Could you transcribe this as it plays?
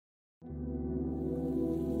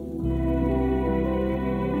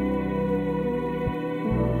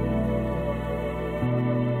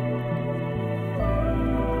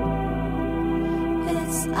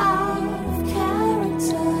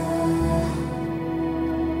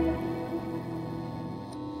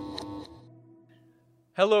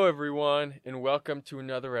Hello, everyone, and welcome to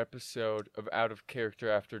another episode of Out of Character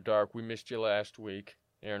After Dark. We missed you last week.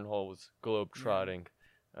 Aaron Hall was globe-trotting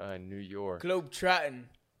in New York. Globe trotting.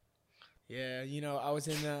 Yeah, I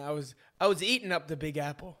was I was eating up the Big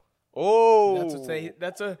Apple. Oh,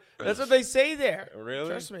 That's what they say there. Really?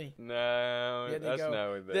 Trust me. No, Yeah, that's not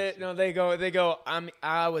what they, they no, they go.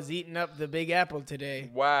 I was eating up the Big Apple today.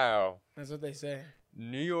 Wow. That's what they say.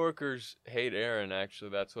 New Yorkers hate Aaron,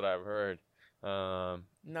 actually. That's what I've heard.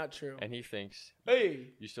 Not true. And he thinks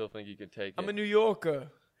Hey, you still think you could take I'm it. a New Yorker.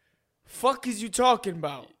 Fuck is you talking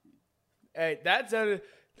about? Hey, that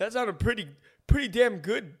sounded pretty damn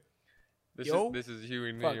good. This is you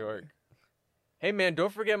in New Fuck. York. Hey, man,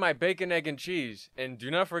 don't forget my bacon, egg, and cheese. And do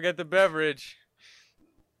not forget the beverage.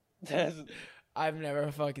 I've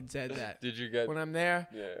never fucking said that. Did you get... When I'm there,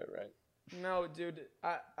 Yeah, right. no, dude.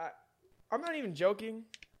 I'm not even joking.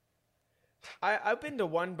 I've been to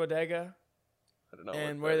one bodega, I don't know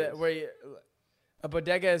and what that is. a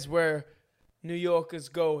bodega is where New Yorkers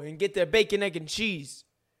go and get their bacon, egg, and cheese.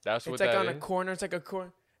 That's what It's like that on a is? corner. It's like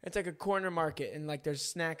a corner market, and like there's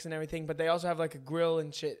snacks and everything. But they also have like a grill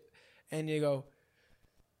and shit. And you go,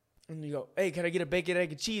 hey, can I get a bacon,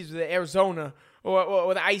 egg, and cheese with the Arizona or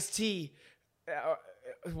with iced tea?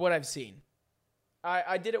 What I've seen.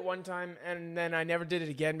 I did it one time, and then I never did it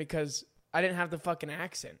again because I didn't have the fucking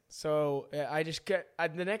accent. So I just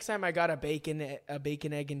the next time I got a bacon,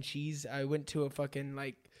 egg, and cheese, I went to a fucking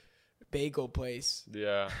like bagel place,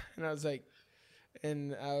 Yeah. and I was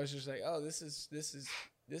just like, oh, this is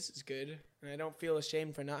good, and I don't feel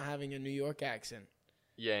ashamed for not having a New York accent.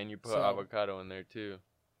 Yeah, and you put So- avocado in there too.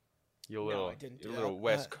 You little, I didn't you do little that.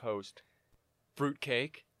 West Coast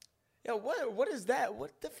fruitcake. Yeah, what is that?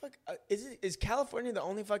 What the fuck is California the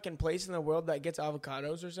only fucking place in the world that gets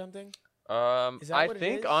avocados or something? Is that I what it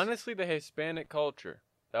think is? honestly the Hispanic culture.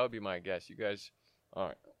 That would be my guess. You guys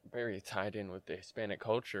are very tied in with the Hispanic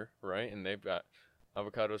culture, right? And they've got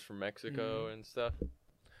avocados from Mexico and stuff.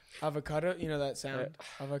 Avocado, you know that sound?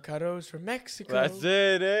 Avocados from Mexico. That's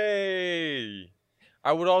it, hey!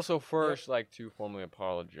 I would also first like to formally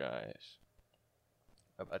apologize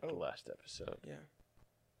about the Oh. last episode. Yeah.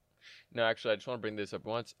 No, actually, I just want to bring this up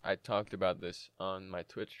once. I talked about this on my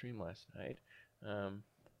Twitch stream last night.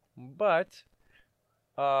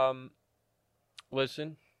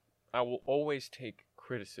 Listen, I will always take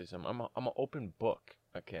criticism. I'm an open book,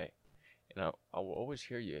 okay? And I will always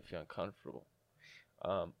hear you if you're uncomfortable.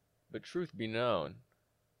 But truth be known,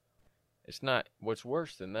 it's not, what's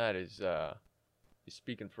worse than that is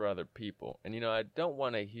speaking for other people. And, I don't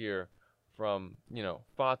want to hear from,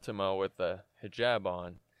 Fatima with the hijab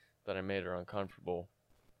on that I made her uncomfortable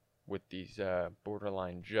with these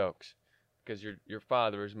borderline jokes. Because your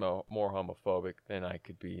father is more homophobic than I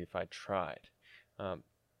could be if I tried.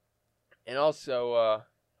 And also,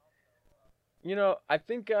 I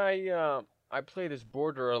think I play this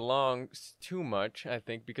border along too much, I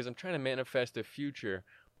think, because I'm trying to manifest a future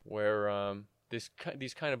where these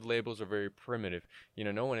kind of labels are very primitive.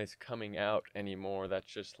 No one is coming out anymore. That's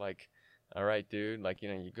just like, all right, dude, like,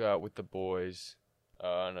 you go out with the boys,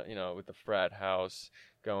 with the frat house,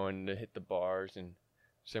 going to hit the bars, and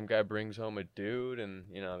some guy brings home a dude, and,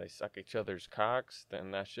 they suck each other's cocks,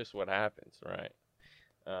 then that's just what happens, right?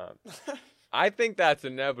 I think that's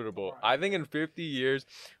inevitable. I think in 50 years,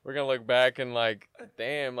 we're going to look back and like,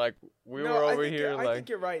 damn, like, we were over here, I like... think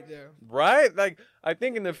you're right there. Right? Like, I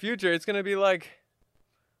think in the future, it's going to be like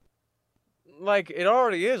it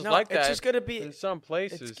already is No, like that it's just gonna be. in some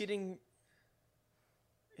places.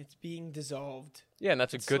 It's being dissolved. Yeah, and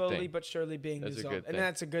that's a It's good slowly thing. but surely being That's a dissolved, good and thing.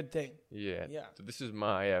 that's a good thing. Yeah. Yeah. So this is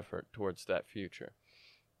my effort towards that future.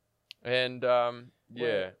 And, yeah.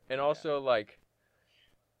 Well, And also, like,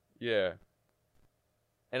 yeah.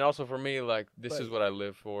 And also for me, like, this is But- what I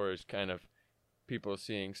live for, is kind of people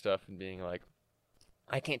seeing stuff and being like,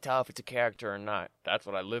 I can't tell if it's a character or not. That's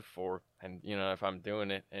what I live for. And, if I'm doing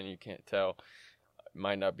it and you can't tell, it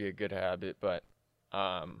might not be a good habit. But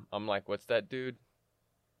I'm like, what's that dude?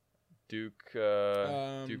 Duke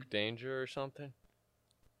Danger or something?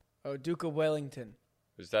 Oh, Duke of Wellington.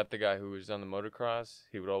 Was that the guy who was on the motocross?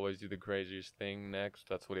 He would always do the craziest thing next.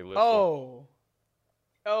 That's what he lived for.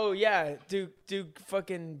 Oh yeah, Duke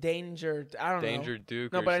fucking Danger. I don't Danger know.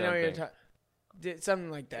 Duke No, or but I know something. you're talking.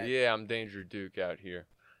 Something like that. Yeah, I'm Danger Duke out here.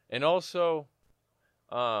 And also,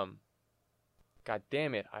 God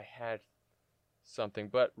damn it, I had something.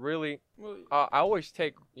 But really, Well, I always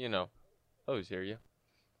take, I always hear you.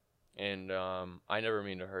 And I never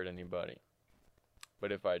mean to hurt anybody.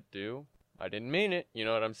 But if I do, I didn't mean it. You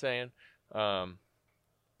know what I'm saying?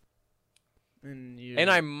 And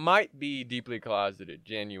I might be deeply closeted,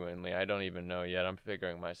 genuinely. I don't even know yet. I'm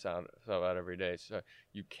figuring myself out every day. So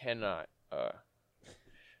you cannot,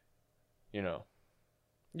 you know.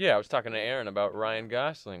 Yeah, I was talking to Aaron about Ryan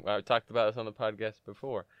Gosling. I talked about this on the podcast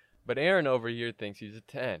before. But Aaron over here thinks he's a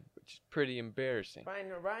 10, which is pretty embarrassing.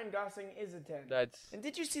 Ryan Gosling is a 10. That's And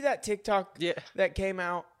did you see that TikTok yeah. that came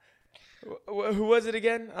out? Who was it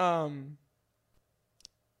again?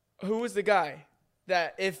 Who was the guy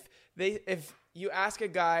that if you ask a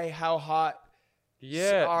guy how hot?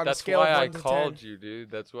 Yeah, on a that's scale why of I 1 to called 10. you,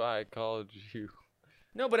 dude. That's why I called you.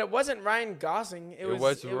 No, but it wasn't Ryan Gosling. It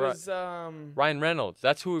was Ryan Reynolds.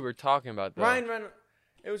 That's who we were talking about, though.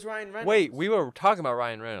 It was Ryan Reynolds. Wait, we were talking about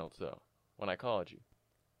Ryan Reynolds, though, when I called you.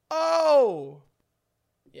 Oh!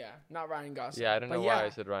 Yeah, not Ryan Gosling. Yeah, I don't know But why I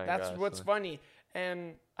said Ryan That's Gosling. what's funny.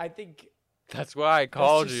 And I think That's why I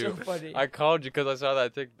called just you. so funny. I called you because I saw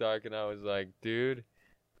that TikTok, and I was like, dude,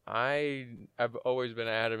 I've always been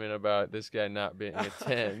adamant about this guy not being a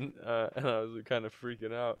 10, and I was kind of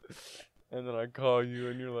freaking out. And then I call you,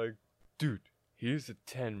 and you're like, dude, he's a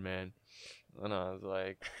 10, man. And I was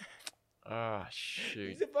like, ah,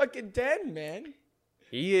 shoot. he's a fucking 10, man.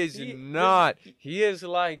 He is not. He is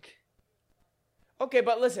like Okay,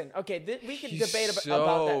 but listen. Okay, we can He's debate about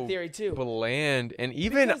so that theory too. bland, and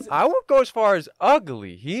even Because- I would go as far as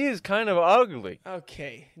ugly. He is kind of ugly.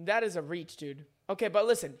 Okay, that is a reach, dude. Okay, but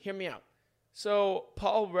listen, hear me out. So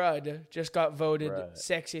Paul Rudd just got voted Right.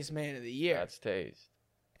 sexiest man of the year. That's taste.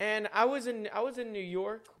 And I was in New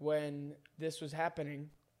York when this was happening,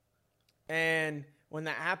 and when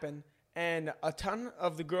that happened, and a ton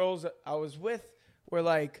of the girls I was with were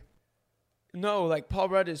like, "No, like Paul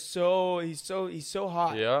Rudd is he's so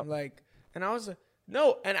hot." Yeah. Like, and I was like,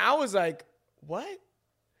 "No," and I was like, "What?"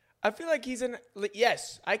 I feel like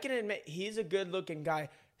yes, I can admit he's a good looking guy.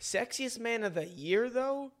 Sexiest man of the year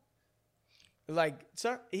though, like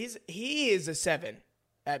he is a 7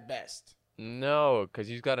 at best. No, because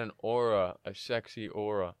he's got an aura, a sexy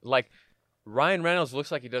aura. Like, Ryan Reynolds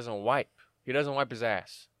looks like he doesn't wipe. He doesn't wipe his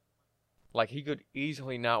ass. Like, he could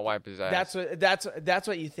easily not wipe his ass. That's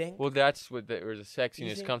what you where Well, that's where the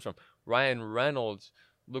sexiness think- comes from. Ryan Reynolds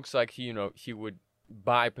looks like he would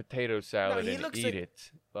buy potato salad he and looks eat like-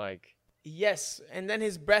 it. Like, Yes, and then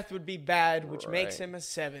his breath would be bad, which makes Right. him a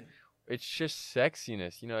 7. it's just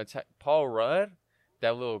sexiness. It's Paul Rudd,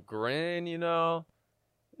 that little grin, No,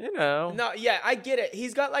 yeah, I get it.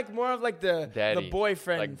 He's got like more of like the Daddy,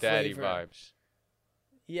 boyfriend like daddy flavor. vibes.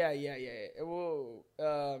 Yeah. Whoa,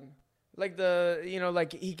 like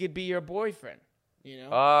like he could be your boyfriend.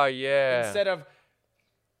 Oh yeah.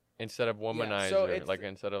 Instead of womanizer, so it's-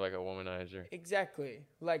 instead of like a womanizer. exactly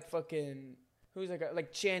like fucking who's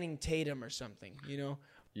like Channing Tatum or something.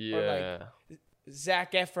 Yeah.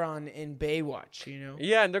 Zac Efron in Baywatch.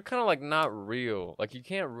 Yeah, and they're kind of like not real. Like, you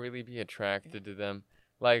can't really be attracted to them.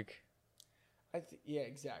 Like Yeah,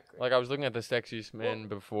 exactly. I was looking at the sexiest men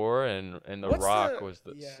before, and The what's Rock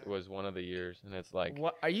the- yeah. was one of the years, and it's like,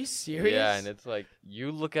 What? Are you serious? yeah, and it's like,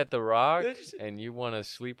 you look at The Rock There's- and you want to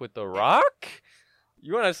sleep with The Rock?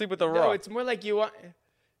 You want to sleep with The No, Rock? it's more like you want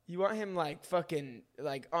him like fucking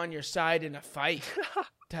like on your side in a fight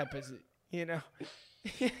type of, Yeah.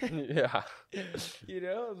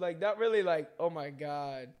 like not really like, oh my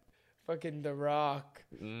god, fucking The Rock.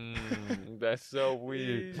 That's so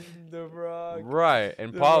weird. The Rock. Right,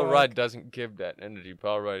 and The Paul Rock. Rudd doesn't give that energy.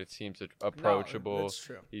 Paul Rudd seems approachable. No, that's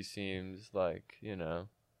true. He seems like,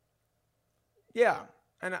 Yeah,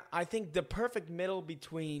 and I think the perfect middle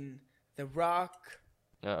between The Rock,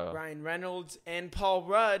 uh-oh, Ryan Reynolds, and Paul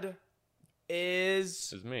Rudd is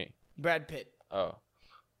this is me. Brad Pitt. Oh,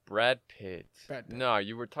 Brad Pitt. Brad Pitt. No,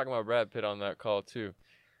 you were talking about Brad Pitt on that call too.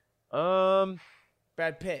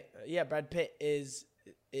 Brad Pitt. Yeah, Brad Pitt is.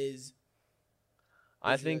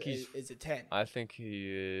 I think he's. is a 10. I think he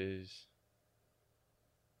is.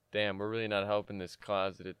 Damn, we're really not helping this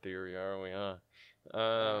closeted theory, are we?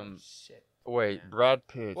 Huh? Shit. Wait, Brad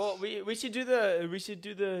Pitt. Well, we should do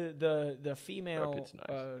the female. Pitt's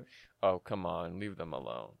nice. Oh, come on, leave them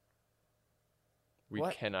alone. We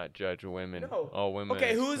What? cannot judge women. No. All women.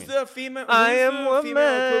 Okay, are who's queens. the female? I who's am the woman.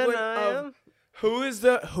 female equivalent I of- am. Who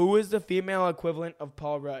is the female equivalent of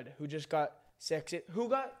Paul Rudd, who just got sexy? Who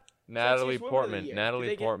got Natalie Sexiest Woman of the Portman. Year. Natalie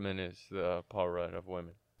Did they get- Portman is the Paul Rudd of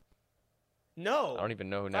women. no? I don't even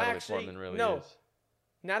know who Natalie actually, Portman really no. is.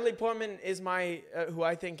 Natalie Portman is my who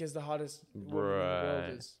I think is the hottest woman in the world. Right.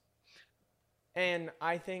 Is. And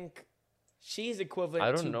I think she's equivalent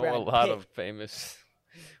I to don't know Brad a lot Pitt. of famous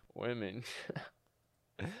women.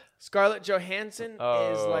 Scarlett Johansson is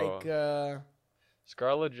Oh. like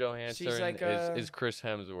Scarlett Johansson She's like is Chris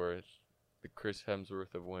Hemsworth, the Chris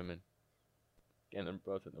Hemsworth of women. and they're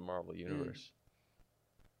both in the Marvel universe.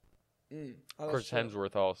 Oh, Chris that's true.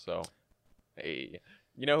 Hemsworth also. Hey,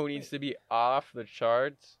 you know who needs to be off the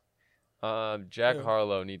charts? Jack Who?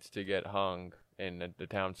 Harlow needs to get hung in the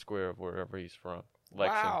town square of wherever he's from,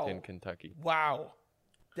 Lexington, Wow. Kentucky. Wow.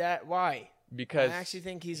 Why? Because I actually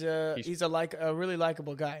think he's a really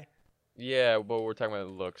likable guy. yeah, but we're talking about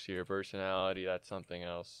looks here, personality. That's something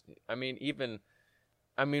else. I mean,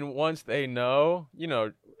 once they know,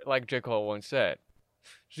 like J. Cole once said,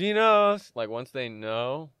 she knows. Like once they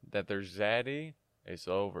know that they're zaddy, it's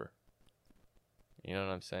over. You know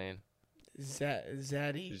what I'm saying?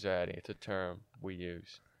 Zaddy. Zaddy. It's a term we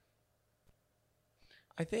use.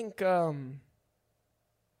 I think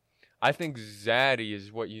I think zaddy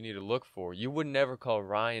is what you need to look for. You would never call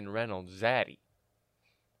Ryan Reynolds zaddy.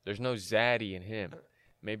 There's no zaddy in him.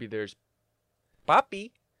 Maybe there's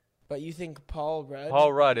Poppy. but you think Paul Rudd?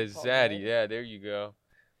 Paul Rudd is Paul zaddy. Rudd? Yeah, there you go.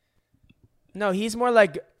 No, he's more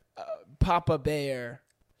like Papa Bear.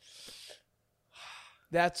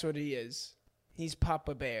 That's what he is. He's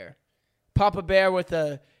Papa Bear. Papa Bear with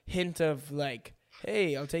a hint of like,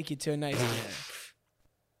 hey, I'll take you to a nice dinner.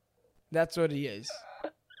 That's what he is.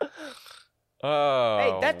 Oh,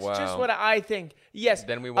 Hey, that's wow. just what I think. Yes,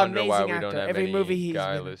 Then we wonder why amazing we don't actor. have Every any movie he's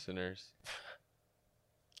guy been in. listeners.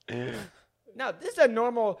 No, this is a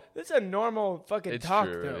normal fucking It's talk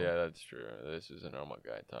true. though. Yeah, that's true. This is a normal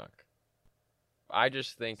guy talk. I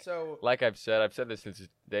just think, So like I've said this since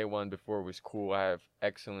day one before it was cool. I have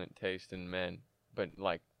excellent taste in men, but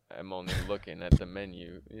like I'm only looking at the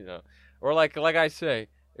menu, or like I say,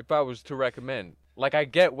 if I was to recommend, like I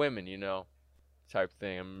get women, type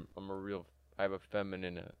thing. I have a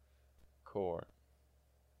feminine core.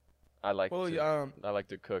 I like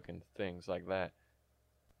to cook and things like that.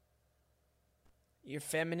 your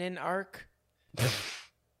feminine arc.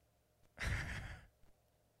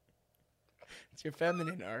 It's your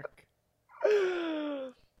feminine arc.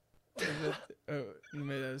 Oh,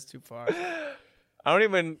 maybe that was too far. I don't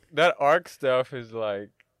even. That arc stuff is like.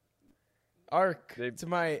 Arc. They- To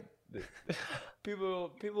my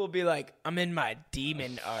people will be like, I'm in my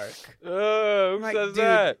demon arc. Who Like, says dude.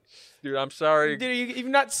 that? Dude, I'm sorry. Dude, you've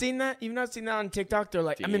not seen that? You've not seen that on TikTok? They're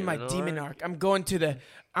like, I'm in my Demon demon arc.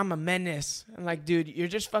 I'm a menace. I'm like, dude, you're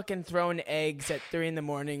just fucking throwing eggs at 3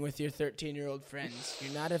 a.m. with your 13-year-old friends.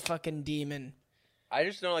 You're not a fucking demon. I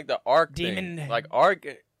just don't like the arc Demon. thing. Like arc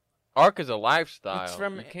is a lifestyle. It's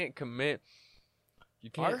from- you can't commit. You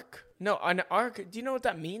can't. Arc? No, an arc. Do you know what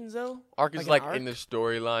that means though? Arc is an like arc? in the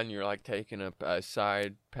storyline. You're like taking a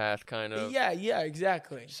side path, kind of. Yeah,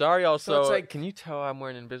 exactly. Sorry. Also, it's like- can you tell I'm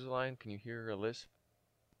wearing Invisalign? Can you hear a lisp?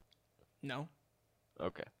 No.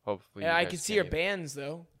 Okay. Hopefully. Yeah, you I guys can see can't your even- bands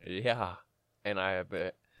though. Yeah, and I have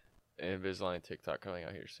an Invisalign TikTok coming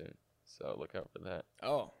out here soon, so look out for that.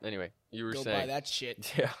 Oh, Anyway, you were go saying. buy that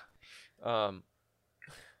shit. Yeah.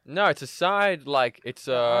 No, it's a side, like it's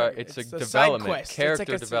a It's a side development, quest. It's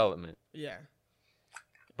character like a development, Yeah.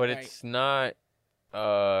 but Right. it's not.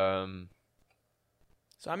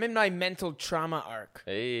 So I'm in my mental trauma arc.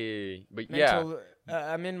 Hey, but yeah, Mental.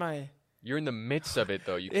 I'm in my. you're in the midst of it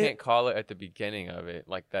though. You It- can't call it at the beginning of it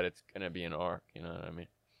like that. It's gonna be an arc. You know what I mean?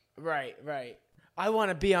 Right. I want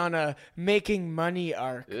to be on a making money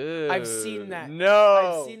arc. I've seen that.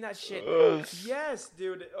 No, I've seen that shit. Ugh. Yes,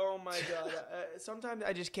 dude. Oh my god. Sometimes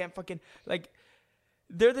I just can't fucking like.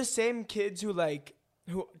 They're the same kids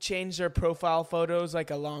who change their profile photos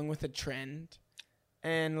like along with a trend,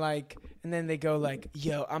 and then they go like,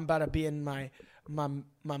 "Yo, I'm about to be in my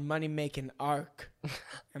money making arc."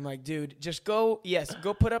 I'm like, dude, just go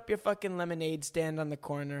put up your fucking lemonade stand on the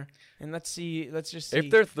corner, and let's just see. If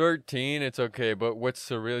they're 13, it's okay. But what's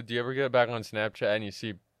surreal? Do you ever get back on Snapchat and you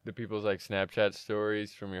see the people's like Snapchat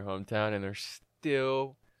stories from your hometown, and they're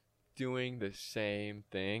still doing the same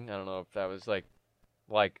thing? I don't know if that was like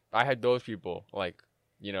I had those people like,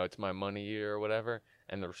 it's my money year or whatever,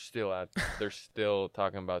 and they're still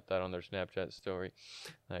talking about that on their Snapchat story.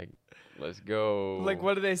 Like, let's go. Like,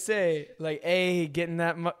 what do they say? Like, hey, getting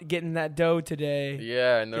that dough today.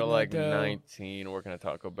 Yeah, and they're Getting like that dough. 19, working at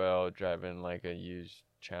Taco Bell, driving like a used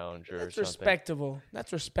Challenger or That's something. respectable.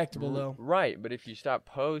 That's respectable, though. Right, but if you stop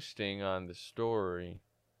posting on the story,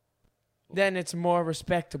 Then it's more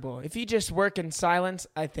respectable. If you just work in silence,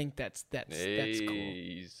 I think that's cool.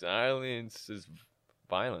 hey, silence is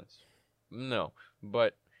violence. No,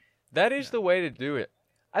 but that is the way to do it.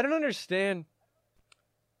 I don't understand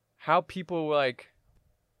how people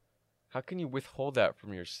how can you withhold that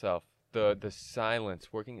from yourself? The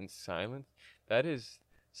silence, working in silence, that is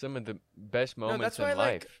some of the best moments that's in why I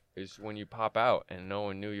like- life is when you pop out and no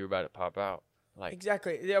one knew you were about to pop out. Like,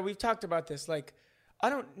 Exactly. Yeah, we've talked about this. Like, I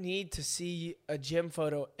don't need to see a gym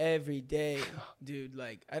photo every day, dude.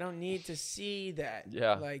 Like, I don't need to see that.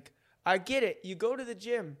 Yeah. Like, I get it. You go to the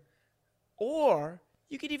gym, or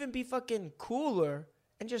you could even be fucking cooler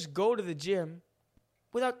and just go to the gym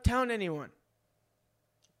without telling anyone.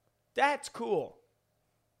 That's cool.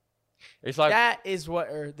 It's like That is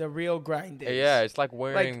what the real grind is. yeah, it's like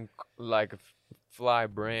wearing like fly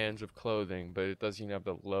brands of clothing, but it doesn't have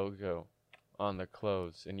the logo on the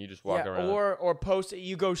clothes, and you just walk around. Or post it.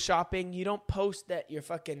 You go shopping. You don't post that you're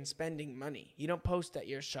fucking spending money. You don't post that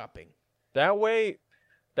you're shopping. That way,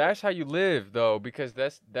 that's how you live, though, because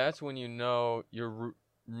that's when you know you're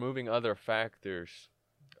removing other factors.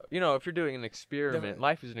 You know, if you're doing an experiment,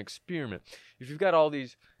 life is an experiment. If you've got all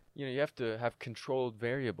these, you know, you have to have controlled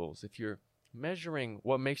variables. If you're measuring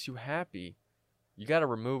what makes you happy, you got to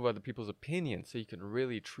remove other people's opinions so you can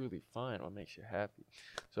really, truly find what makes you happy.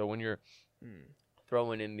 So when you're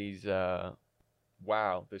throwing in these,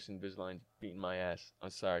 wow, this Invisalign's beating my ass. I'm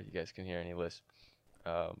sorry you guys can hear any lisp.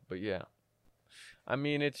 But yeah. I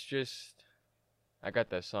mean, it's just, I got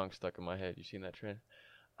that song stuck in my head. You seen that trend?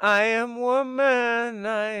 I am woman,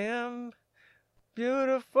 I am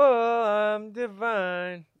beautiful, I'm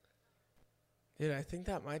divine. Dude, I think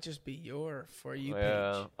that might just be your For You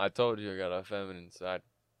Yeah, page. I told you I got a feminine side.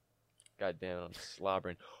 God damn it, I'm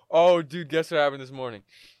slobbering. Oh, dude, guess what happened this morning?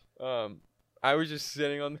 I was just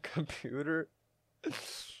sitting on the computer,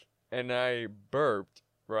 and I burped,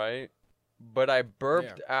 right? But I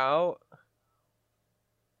burped out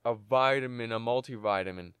a vitamin, a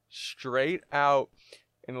multivitamin, straight out,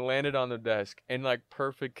 and landed on the desk in like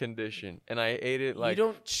perfect condition. And I ate it like You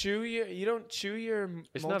don't chew your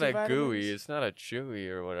it's not a gooey, multivitamins? it's not a chewy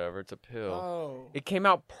or whatever. It's a pill. Oh. It came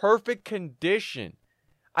out perfect condition.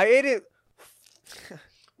 I ate it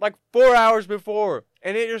like 4 hours before,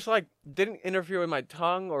 and it just like didn't interfere with my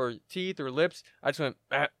tongue or teeth or lips. I just went,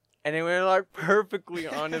 and it went like perfectly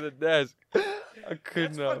onto the desk. I could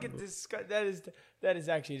That's not. fucking that is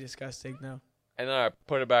actually disgusting, though. And then I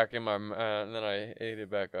put it back in my and then I ate it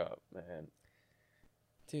back up, man.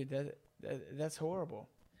 Dude, that's horrible.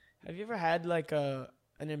 Have you ever had like an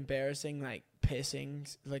embarrassing like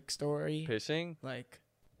pissing like story? Pissing? Like,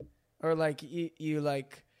 or like you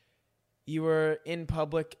were in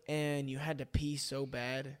public and you had to pee so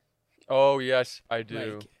bad. Oh yes, I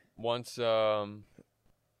do. Like, Once we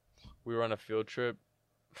were on a field trip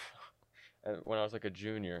when I was like a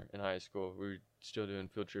junior in high school. We were still doing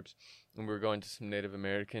field trips, and we were going to some Native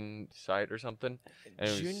American site or something. And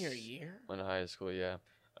it was junior year? in high school, yeah.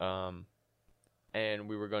 And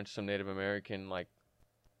we were going to some Native American, like,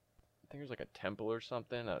 I think it was like a temple or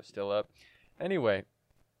something that was still up. Anyway,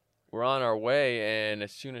 we're on our way, and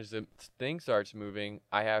as soon as the thing starts moving,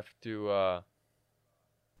 I have to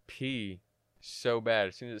pee so bad.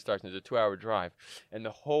 As soon as it starts, and it's a 2-hour drive, and the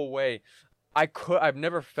whole way, I've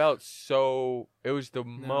never felt so. It was the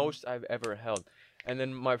most I've ever held. And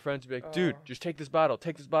then my friends would be like, dude, just take this bottle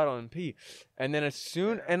and pee. And then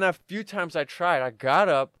and a few times I tried, I got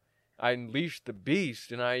up, I unleashed the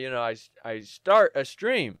beast, and I start a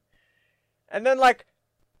stream. And then like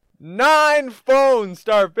 9 phones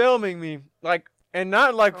start filming me, like, and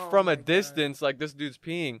not like from a distance, like this dude's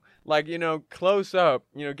peeing, like, close up,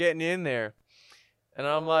 getting in there. And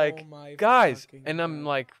I'm like, guys, and I'm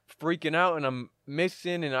like freaking out, and I'm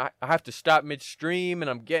missing, and I have to stop midstream, and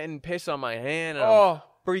I'm getting piss on my hand, and I'm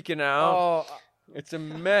freaking out. It's a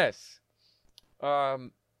mess.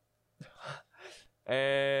 And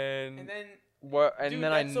then what? And dude,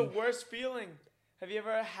 then that's the worst feeling. Have you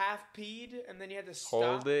ever half peed and then you had to stop?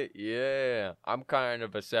 Hold it. Yeah, I'm kind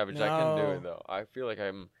of a savage. I can do it though. I feel like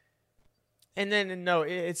I'm. And then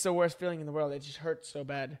it's the worst feeling in the world. It just hurts so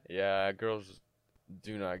bad. Yeah, girls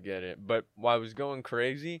do not get it. But while I was going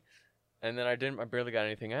crazy, and then I barely got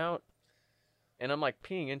anything out, and I'm like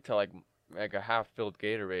peeing into like a half-filled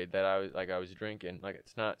Gatorade that I was drinking. Like,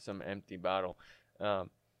 it's not some empty bottle. And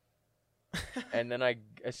then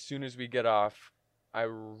as soon as we get off, I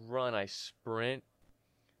sprint,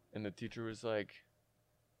 and the teacher was like,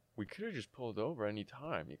 "We could have just pulled over any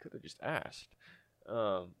time. You could have just asked."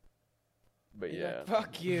 But yeah,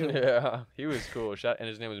 fuck you. Yeah, he was cool. And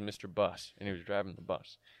his name was Mr. Bus, and he was driving the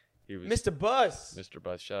bus. He was Mr. Bus. Mr.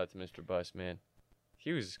 Bus. Shout out to Mr. Bus, man.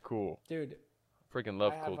 He was cool. Dude, freaking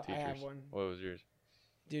love cool I teachers. have one. What was yours?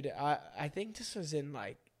 Dude, I think this was in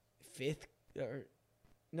like 6th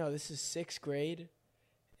grade,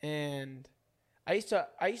 and I used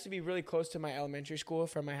to be really close to my elementary school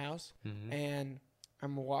from my house, and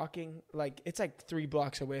I'm walking like it's like 3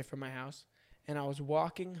 blocks away from my house, and I was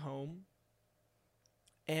walking home.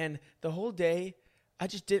 And the whole day, I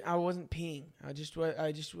wasn't peeing. I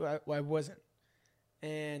wasn't.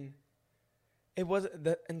 and it wasn't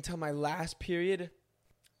until my last period.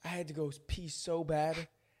 I had to go pee so bad,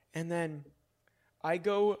 and then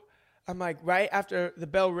I'm like, right after the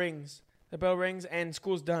bell rings and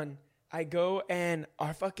school's done. I go and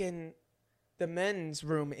the men's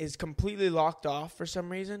room is completely locked off for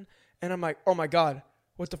some reason, and I'm like, oh my god,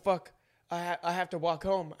 what the fuck? I have to walk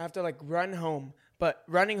home. I have to like run home, but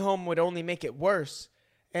running home would only make it worse,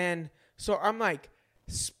 and so I'm like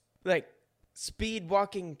speed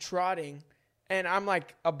walking, trotting, and I'm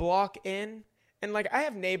like a block in, and like I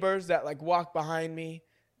have neighbors that like walk behind me,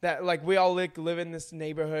 that like we all like live in this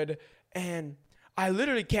neighborhood, and I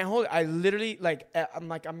literally can't hold it. I literally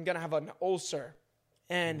I'm gonna have an ulcer,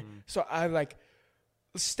 and so I like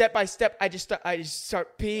step by step I just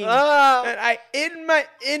start peeing, and I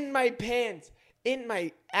in my pants, in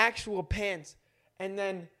my actual pants, and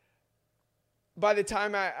then by the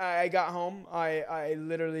time I got home, I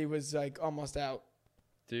literally was like almost out.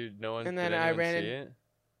 Dude, no one. And then did I anyone ran see in. it?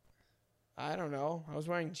 I don't know. I was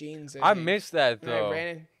wearing jeans. I missed that And though. I ran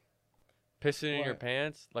in. Pissing in your What?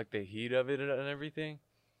 pants, like the heat of it and everything.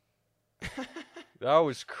 That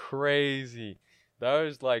was crazy. That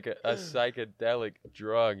was like a psychedelic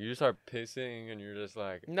drug. You just start pissing and you're just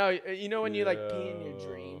like, No, you know when you like pee in your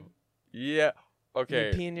dream. yeah, okay,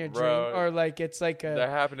 You pee in your bro, dream, or like it's like that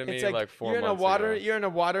happened to me it's like 4 you're in a months water. ago. You're in a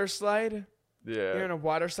water slide. Yeah, You're in a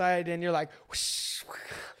water slide, and you're like, whoosh,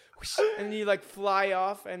 whoosh, and you like fly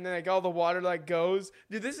off, and then like all the water like goes.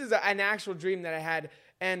 Dude, this is an actual dream that I had,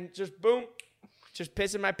 and just boom, just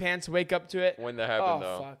piss in my pants. Wake up to it. when that happened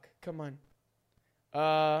though. Fuck, come on.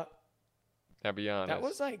 Now be honest. That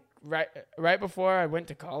was like right before I went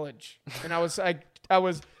to college, and I was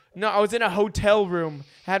in a hotel room,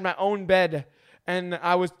 had my own bed, and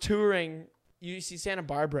I was touring UC Santa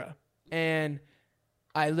Barbara, and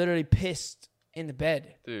I literally pissed in the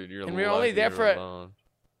bed. Dude, you're and we were only there for alone.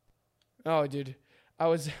 Oh, dude,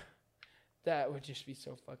 that would just be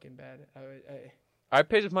so fucking bad. I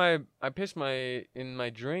pissed my in my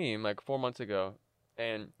dream like 4 months ago,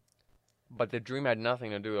 but the dream had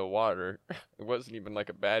nothing to do with water. It wasn't even like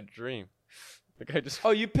a bad dream. Like I just.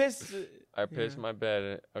 Oh, you pissed. I pissed my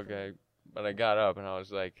bed. Okay, but I got up and I was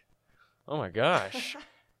like, "Oh my gosh!"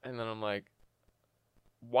 And then I'm like,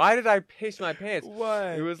 "Why did I piss my pants?"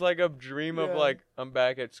 What? It was like a dream of Yeah. like I'm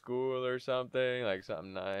back at school or something, like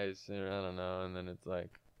something nice, or I don't know. And then it's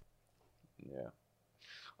like, yeah,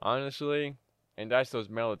 honestly, and that's those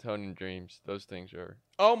melatonin dreams. Those things are.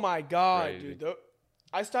 Oh my god, Crazy. dude!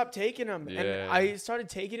 I stopped taking them, Yeah. and I started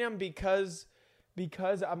taking them because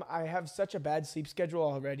I have such a bad sleep schedule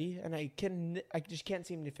already, and I just can't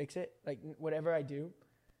seem to fix it. Like whatever I do,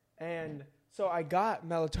 and so I got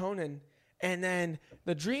melatonin, and then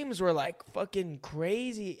the dreams were like fucking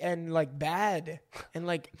crazy and like bad and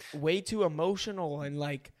like way too emotional and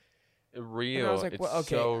like Real. like, it's well,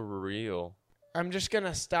 okay. so real. I'm just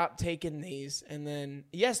gonna stop taking these, and then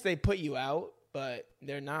yes, they put you out, but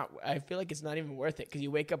they're not. I feel like it's not even worth it because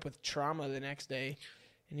you wake up with trauma the next day,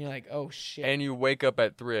 and you're like, oh shit. And you wake up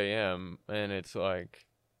at 3 a.m. and it's like,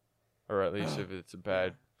 or at least if it's a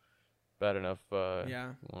bad enough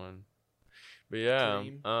Yeah. one. But yeah,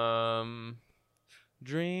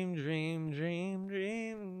 Dream.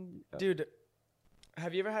 dream. Dude,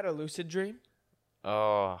 have you ever had a lucid dream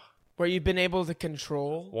Oh, where you've been able to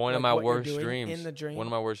control one of like, my what you're worst doing dreams. in the dream? One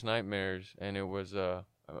of my worst nightmares, and it was a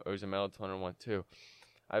melatonin one too.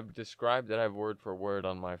 I've described it. I have word for word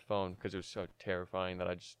on my phone because it was so terrifying that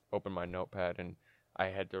I just opened my notepad and I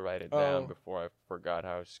had to write it down Oh. before I forgot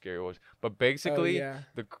how scary it was. But basically, yeah.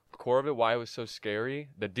 the core of it, why it was so scary,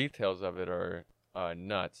 the details of it are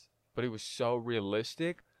nuts. But it was so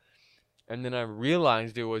realistic. And then I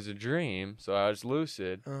realized it was a dream, so I was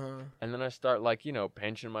lucid. Uh-huh. And then I start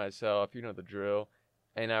pinching myself, you know the drill.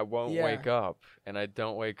 And I won't Yeah. wake up, and I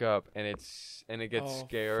don't wake up, and it gets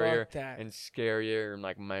scarier Fuck that. and scarier, and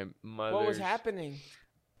like my mother. What was happening?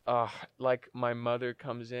 Like my mother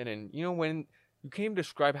comes in, and you know when you can't even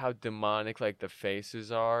describe how demonic like the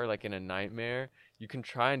faces are, like in a nightmare. You can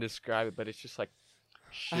try and describe it, but it's just like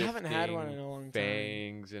I haven't had one in shifting a long time.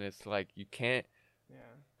 fangs, and it's like you can't. Yeah.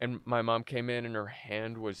 And my mom came in, and her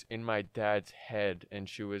hand was in my dad's head, and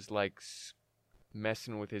she was like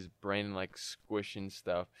messing with his brain and like squishing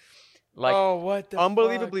stuff, like oh, what the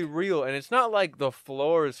unbelievably fuck? real. And it's not like the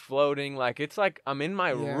floor is floating, like it's like I'm in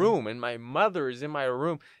my Yeah. room and my mother is in my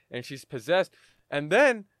room and she's possessed. And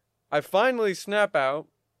then I finally snap out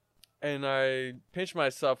and I pinch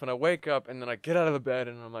myself and I wake up and then I get out of the bed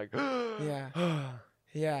and I'm like Yeah.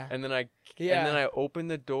 Yeah. and then I open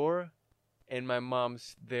the door and my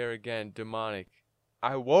mom's there again, demonic.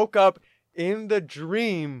 I woke up in the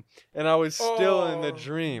dream, and I was still in the Oh,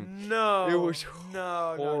 dream. No. It was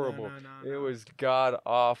no, horrible. No. It was god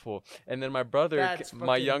awful. And then my brother, That's my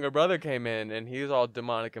fucking- younger brother, came in, and he was all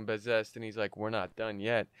demonic and possessed, and he's like, "We're not done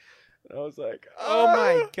yet." And I was like, Oh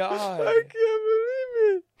my "Ah, God." I can't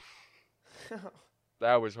believe it."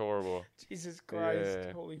 That was horrible. Jesus Christ.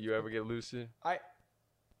 Yeah. Holy You ever get lucid?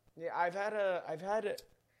 Yeah,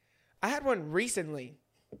 I had one recently.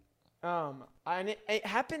 And it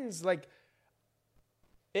happens like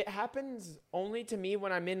it happens only to me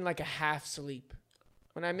when I'm in like a half sleep.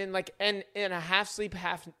 When I'm in like in a half sleep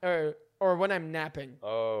or when I'm napping.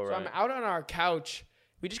 Oh, So right. I'm out on our couch.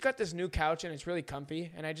 We just got this new couch and it's really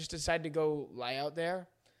comfy, and I just decided to go lie out there.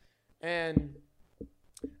 And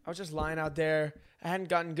I was just lying out there. I hadn't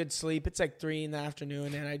gotten good sleep. It's like 3 in the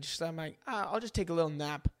afternoon, and I'm like, I'll just take a little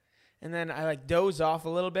nap. And then I like doze off a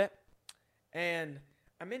little bit, and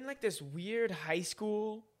I'm in like this weird high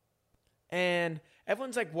school, and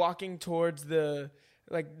everyone's like walking towards the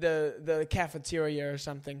cafeteria or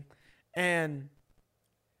something, and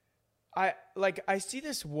I see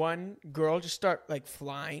this one girl just start like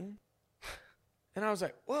flying, and I was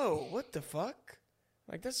like, whoa, what the fuck?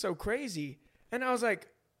 Like, that's so crazy. And I was like,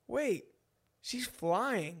 wait, she's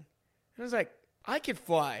flying. And I was like, I could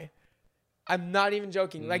fly. I'm not even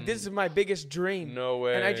joking. Like, this is my biggest dream. No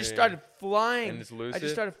way. And I just started flying. And it's lucid? I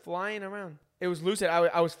just started flying around. It was lucid.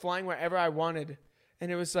 I was flying wherever I wanted.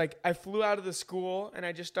 And it was like, I flew out of the school and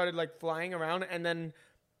I just started like flying around. And then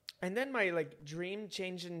my like dream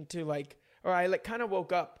changed into like, or I like kind of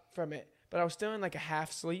woke up from it, but I was still in like a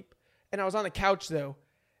half sleep. And I was on the couch though.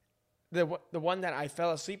 The one that I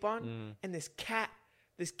fell asleep on. And this cat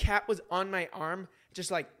was on my arm,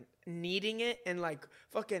 just like kneading it and like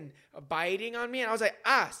fucking biting on me. And I was like,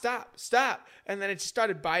 stop. And then it just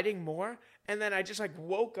started biting more. And then I just like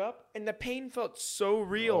woke up and the pain felt so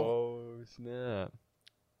real. Oh, snap.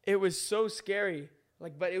 It was so scary.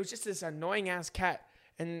 Like, but it was just this annoying ass cat.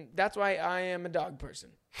 And that's why I am a dog person.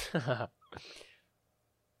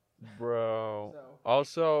 Bro. So.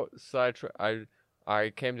 Also, I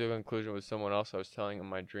came to a conclusion with someone else I was telling in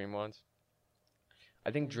my dream once.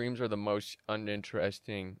 I think dreams are the most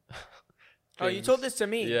uninteresting Oh, you things. told this to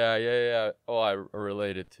me. Yeah. Oh, I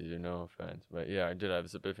related to you, no offense. But yeah, I did have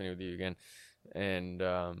this epiphany with you again. And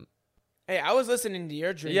Hey, I was listening to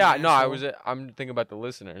your dream. yeah, no, asshole. I'm thinking about the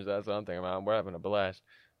listeners. That's what I'm thinking about. We're having a blast.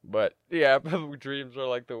 But yeah, dreams are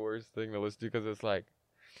like the worst thing to listen to because it's like,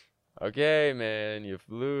 okay, man, you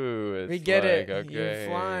flew. It's We get like, it. Okay, You're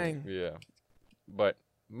flying. Yeah. But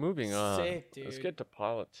moving on. Sick, Let's dude. get to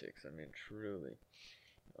politics. I mean, truly.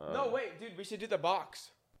 No, wait, dude. We should do the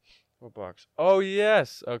box. What box? Oh,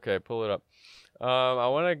 yes. Okay, pull it up. I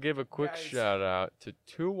want to give a quick Guys. shout out to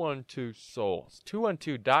 212 Souls.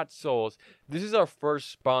 212.souls. This is our first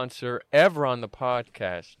sponsor ever on the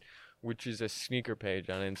podcast, which is a sneaker page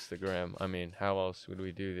on Instagram. I mean, how else would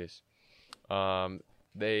we do this?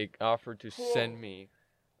 They offered to send me.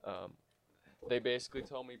 They basically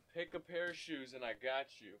told me, pick a pair of shoes and I got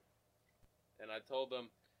you. And I told them,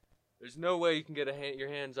 there's no way you can get your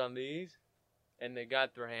hands on these. And they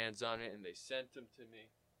got their hands on it and they sent them to me.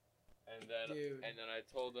 And then I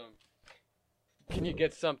told them, can you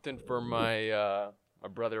get something for my my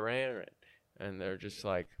brother Aaron? And they're just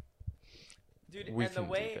like, Dude, we and the can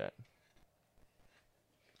way. do that.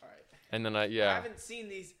 All right. And then I I haven't seen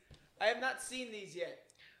these. I have not seen these yet.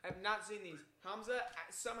 I have not seen these. Hamza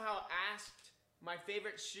somehow asked my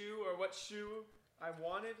favorite shoe or what shoe I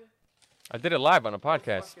wanted. I did it live on a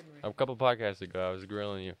podcast fucking way. a couple podcasts ago. I was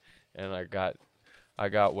grilling you, and I got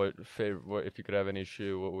what if you could have any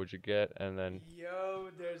shoe, what would you get? And then Yo,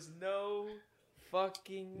 there's no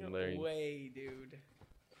fucking Larry. way, dude.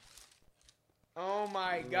 Oh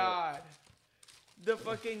my god. The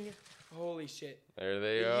fucking holy shit. there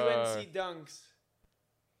they The are. UNC Dunks.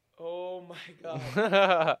 Oh my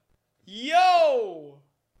god. Yo!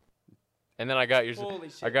 And then I got your Holy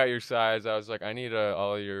shit. I got your size. I was like, I need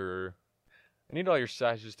all your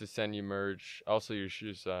sizes to send you merch. Also your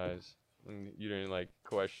shoe size. And you didn't like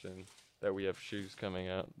question that we have shoes coming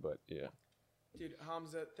out, but yeah. Dude,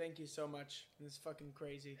 Hamza, thank you so much. This is fucking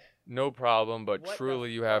crazy. No problem, but What the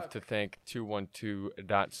truly you have fuck? to thank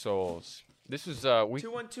 212.souls. This was we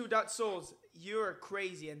 212.souls, you're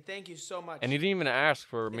crazy, and thank you so much. and he didn't even ask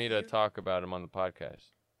for me to you- talk about him on the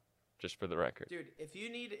podcast. Just for the record. Dude, if you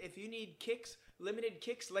need kicks, limited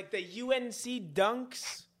kicks like the UNC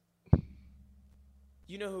Dunks,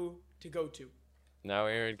 you know who to go to. Now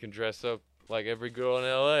Aaron can dress up like every girl in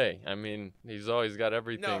LA. I mean, he's always got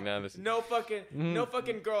everything now. No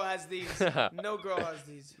fucking girl has these. No girl has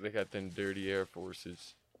these. They got them dirty Air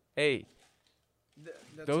Forces. Hey,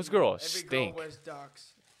 That's Those a rule. girls Every stink. girl wears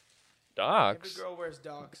Docs. Docs. Every girl wears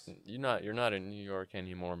Docs. You're not in New York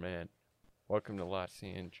anymore, man. Welcome to Los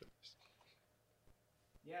Angeles.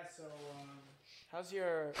 Yeah. So, how's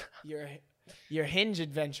your Hinge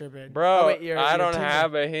adventure been? Bro, Oh, wait, I your don't Tinder.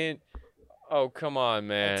 have a hint. Oh, come on,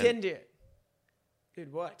 man. Tinder.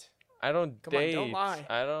 Dude, what? I don't Come on, date. don't lie.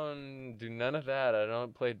 I don't do none of that. I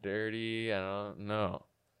don't play dirty. I don't know.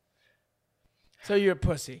 So you're a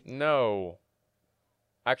pussy. No.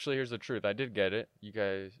 Actually, here's the truth. I did get it. You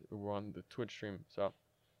guys were on the Twitch stream, so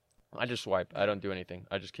I just swipe. I don't do anything.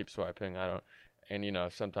 I just keep swiping. I don't.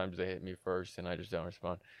 And sometimes they hit me first, and I just don't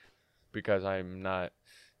respond because I'm not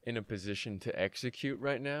in a position to execute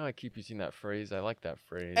right now. I keep using that phrase. I like that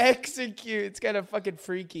phrase. Execute. It's kind of fucking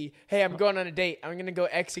freaky. Hey, I'm going on a date. I'm gonna go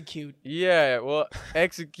execute. Yeah, well,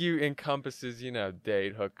 execute encompasses,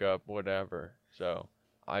 date, hookup, whatever. So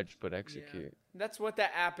I just put execute. That's what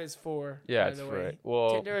that app is for. Yeah, by it's the for way. it.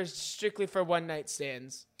 Well, Tinder is strictly for one night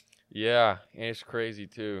stands. yeah, and it's crazy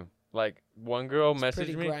too. Like one girl It's messaged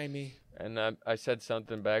pretty me, grimy. and I said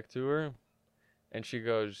something back to her, and she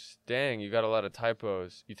goes, "Dang, you got a lot of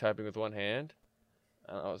typos. You typing with one hand?"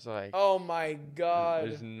 And I was like, Oh my god.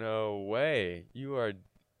 "There's no way. You are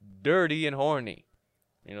dirty and horny."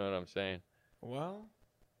 You know what I'm saying? Well,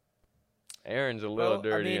 Aaron's a little Well, I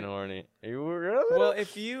dirty mean- and horny. You really? well,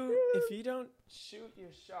 if you don't shoot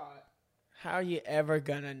your shot, how are you ever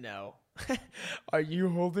gonna know? Are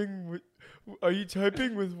you Are you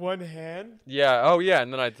typing with one hand? Yeah. Oh, yeah.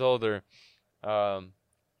 And then I told her,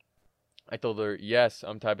 yes,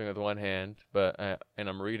 I'm typing with one hand, but and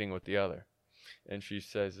I'm reading with the other. And she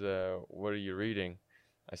says, "What are you reading?"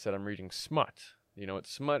 I said, "I'm reading smut." You know what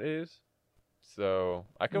smut is? So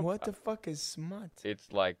I can. What the fuck is smut?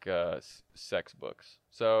 It's like sex books.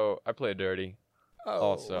 So I play dirty. Oh,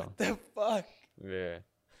 also. what the fuck? Yeah.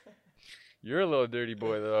 You're a little dirty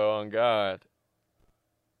boy though. On God.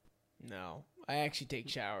 No, I actually take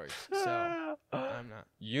showers, so I'm not.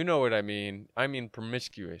 You know what I mean. I mean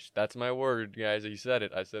promiscuous. That's my word, guys. He said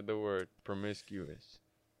it. I said the word promiscuous.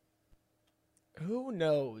 Who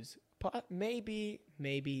knows? Maybe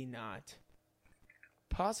not.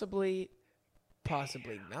 Possibly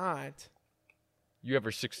not. You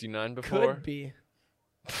ever 69 before? Could be.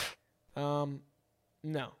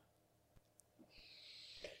 No.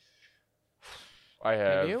 I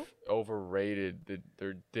have you? overrated.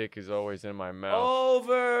 Their dick is always in my mouth.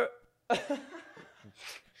 Over.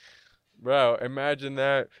 Bro, imagine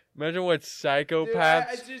that. Imagine what Dude,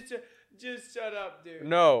 psychopaths. just shut up, dude.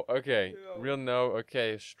 No, okay. No. Real no,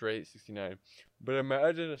 okay, straight 69. But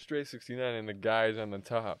imagine a straight 69 and the guy's on the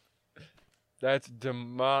top. That's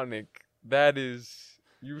demonic. That is.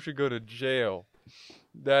 You should go to jail.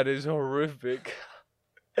 That is horrific.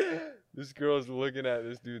 This girl's looking at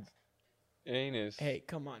this dude's anus. Hey,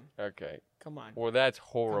 come on. Okay. Come on. Well, that's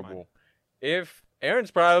horrible. If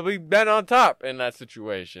Aaron's probably been on top in that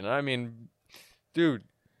situation. I mean, dude,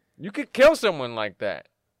 you could kill someone like that.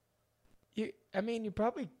 You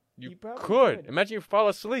probably You probably could. Imagine you fall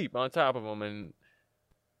asleep on top of him and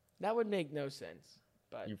That would make no sense.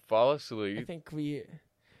 But you fall I asleep. think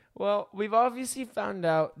we've obviously found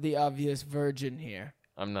out the obvious virgin here.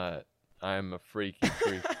 I'm not. I'm a freaky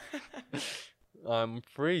freak. I'm a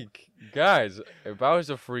freak. Guys, if I was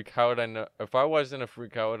a freak, how would I know? If I wasn't a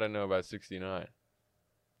freak, how would I know about 69?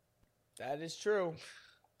 That is true.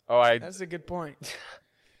 Oh, That's a good point.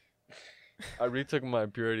 I retook my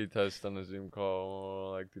purity test on a Zoom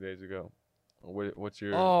call like 2 days ago. What's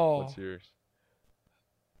yours? Oh. What's yours?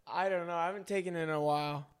 I don't know. I haven't taken it in a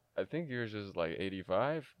while. I think yours is like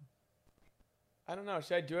 85. I don't know.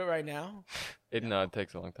 Should I do it right now? No, it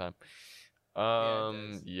takes a long time. it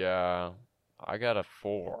does. Yeah, I got a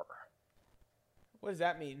 4. What does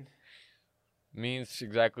that mean? Means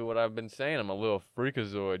exactly what I've been saying. I'm a little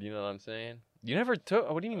freakazoid. You know what I'm saying? You never took.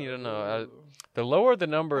 What do you mean you don't know? The lower the I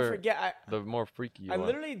number, forget. the more freaky you I are.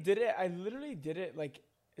 literally did it like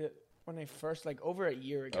when I first over a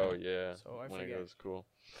year ago. Oh yeah. So I when forget. it goes cool.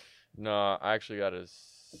 No, I actually got a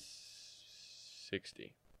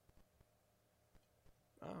 60.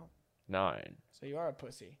 Oh, 9. so you are a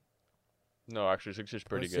pussy. No, actually 60 is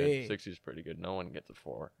pretty Pussy. good. 60 is pretty good. No one gets a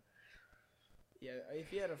 4. Yeah,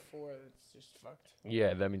 if you had a 4, it's just fucked.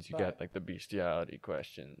 Yeah, that means you got But- like the bestiality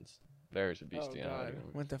questions. There's a Oh bestiality god,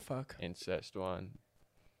 one. what the fuck? Incest one.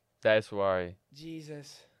 That's why.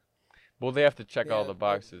 Jesus. Well, they have to check all Yeah, the but-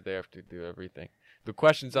 boxes. They have to do everything. The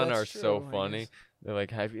questions on are That's so true, I funny. guess. They're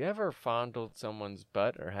like, "Have you ever fondled someone's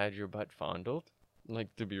butt or had your butt fondled?"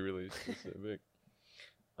 Like to be really specific.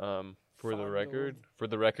 For the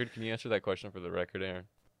record, can you answer that question for the record, Aaron?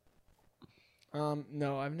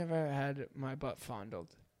 No, I've never had my butt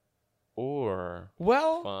fondled. Or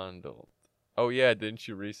Well, fondled. Oh yeah, didn't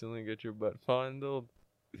you recently get your butt fondled?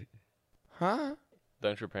 huh?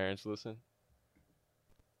 Don't your parents listen?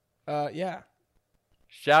 Yeah.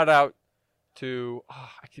 Shout out to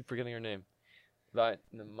I keep forgetting her name.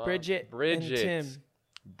 Bridget and Tim.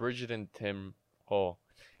 Bridget and Tim. Oh,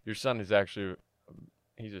 your son is actually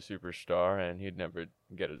he's a superstar, and he'd never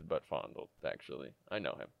get his butt fondled. Actually, I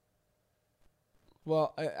know him.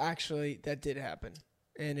 Well, actually, that did happen,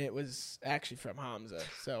 and it was actually from Hamza.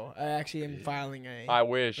 So I actually am filing a I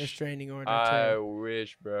wish. restraining order. I too.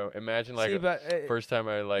 wish, bro. Imagine like See, but first time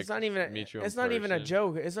I like it's not even. meet you. It's in not even a person.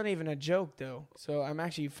 joke. It's not even a joke though. So I'm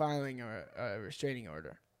actually filing a restraining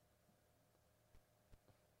order.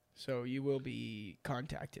 So you will be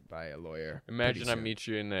contacted by a lawyer. Imagine pretty I soon. meet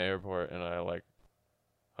you in the airport and I like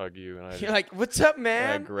hug you and I You're like, "What's up, and I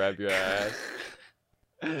man?" grab your ass.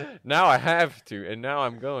 Now I have to, and now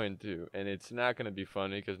I'm going to, and it's not gonna be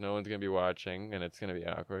funny because no one's gonna be watching, and it's gonna be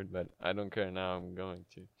awkward. But I don't care. Now I'm going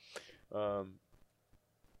to.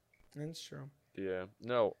 That's true. Yeah.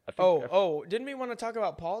 No. I think Oh, didn't we want to talk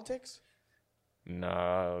about politics?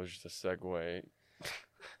 Nah, it was just a segue.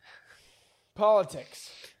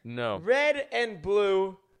 Politics. No, Red and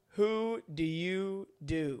blue. Who do you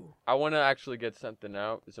do? I want to actually get something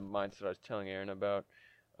out. It's a mindset I was telling Aaron about.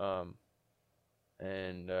 I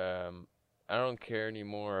don't care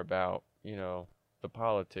anymore about, the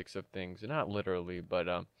politics of things. Not literally, but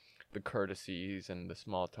the courtesies and the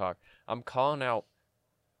small talk. I'm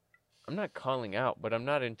not calling out, but I'm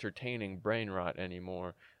not entertaining brain rot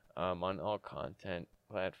anymore on all content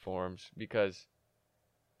platforms because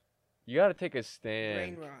you got to take a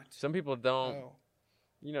stand. Brain rot. Some people don't,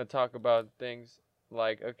 Oh. talk about things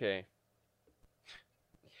like, okay,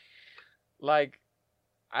 like,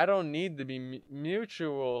 I don't need to be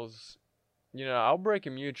mutuals. I'll break a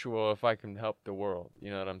mutual if I can help the world. You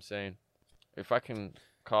know what I'm saying? If I can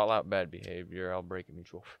call out bad behavior, I'll break a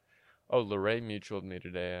mutual. Oh, Lorray mutualed me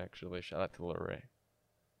today, actually. Shout out to Lorray.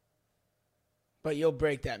 But you'll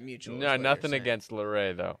break that mutual. No, nothing against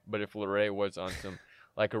Lorray, though. But if Lorray was on some,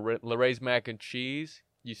 like Lorray's mac and cheese,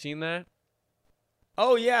 you seen that?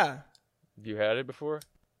 Oh, yeah. You had it before?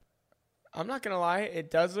 I'm not going to lie. It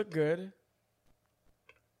does look good.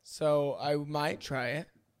 So I might try it.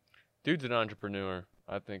 Dude's an entrepreneur.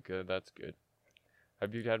 I think that's good.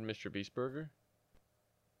 Have you had Mr. Beast Burger?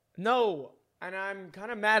 No. And I'm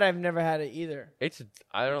kind of mad I've never had it either.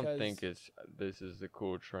 I don't think this is the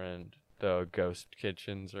cool trend. The ghost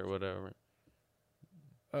kitchens or whatever.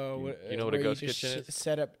 Oh, you know what a where ghost you just kitchen is?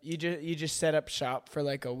 Set up. You just set up shop for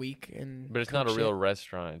like a week and. But it's cook not a real shit.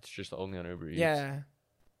 restaurant. It's just only on Uber Eats. Yeah.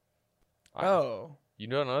 Oh. You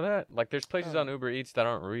don't know that? Like, there's places Oh. on Uber Eats that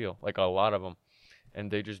aren't real. Like, a lot of them. And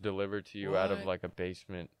they just deliver to you out of, What? like, a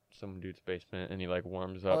basement. Some dude's basement. And he, like,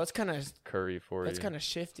 warms Oh, up that's kind of curry for that's you. kind of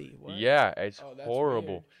shifty. What? Yeah, it's Oh, that's horrible.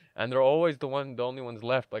 weird. And they're always the only ones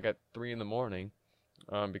left, like, at 3 in the morning.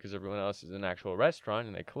 Because everyone else is an actual restaurant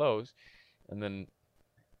and they close. And then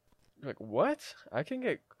you're like, what? I can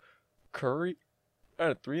get curry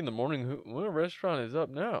at 3 in the morning? What restaurant is up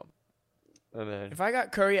now? And then If I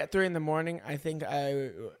got curry at 3 a.m, I think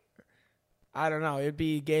I don't know. It'd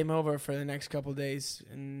be game over for the next couple days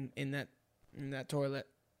in that toilet.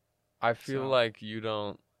 I feel So- like you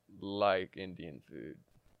don't like Indian food.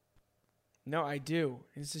 No, I do.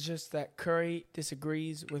 It's just that curry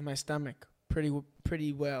disagrees with my stomach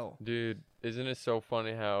pretty well. Dude, isn't it so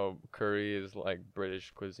funny how curry is like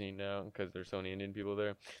British cuisine now because there's so many Indian people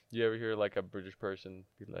there? You ever hear like a British person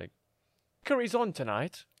be like, curry's on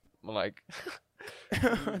tonight? I'm like,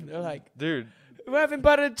 They're like, dude, we're having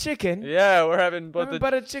buttered chicken. yeah, we're having We're having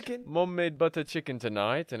buttered chicken. Mom made butter chicken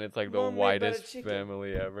tonight, and it's like the Mom made butter whitest chicken.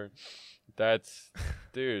 family ever.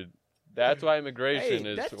 Dude, that's why immigration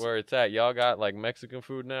Hey, is that's- where it's at. Y'all got like Mexican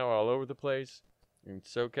food now all over the place in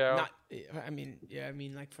SoCal. Not, I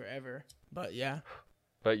mean like forever. But yeah.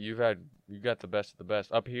 But you got the best of the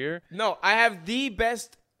best up here. No, I have the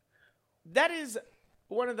best. That is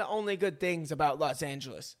one of the only good things about Los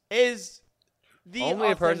Angeles is the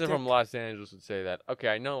Only a person authentic- from Los Angeles would say that. Okay,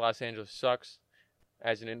 I know Los Angeles sucks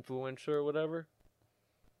as an influencer or whatever.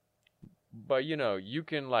 But you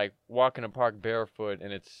can like walk in a park barefoot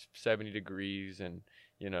and it's 70 degrees and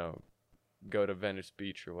go to Venice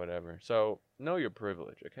Beach or whatever. So know your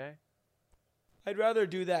privilege, okay? I'd rather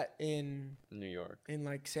do that in New York.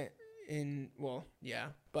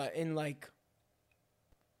 but in like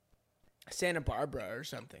Santa Barbara or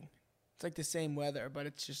something. It's like the same weather, but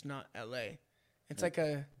it's just not LA. It's like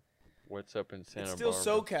What's up in Santa it's still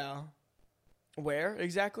Barbara? SoCal. Where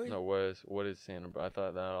exactly? No, what is Santa Barbara? I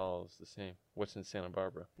thought that all is the same. What's in Santa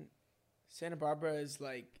Barbara? Santa Barbara is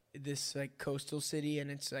like this like coastal city, and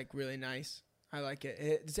it's like really nice. I like it.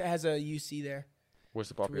 It has a UC there. What's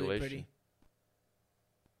the It's really population? pretty.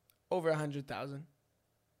 Over 100,000.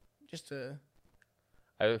 Just a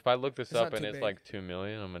If I look this It's up not and too it's big. like 2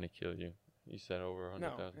 million, I'm gonna kill you. You said over no.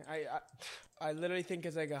 100,000. I literally think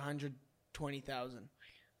it's like 120,000.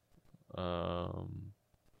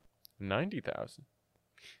 90,000.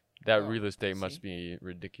 That Oh, real estate see? must be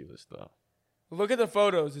ridiculous, though. Look at the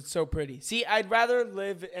photos. It's so pretty. See, I'd rather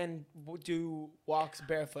live and do walks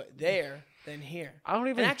barefoot there than here. I don't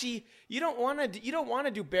even. And actually, you don't want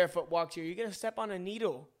to do barefoot walks here. You're gonna step on a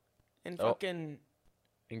needle, and Oh. fucking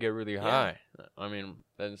and get really Yeah. high. I mean,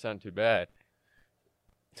 doesn't sound too bad.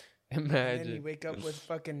 and Imagine. then you wake up with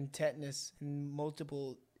fucking tetanus and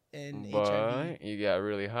multiple and but HIV. you got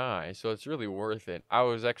really high, so it's really worth it. I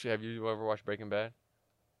was actually. Have you ever watched Breaking Bad?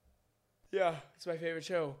 Yeah, it's my favorite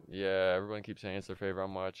show. Yeah, everyone keeps saying it's their favorite.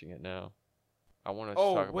 I'm watching it now. I want to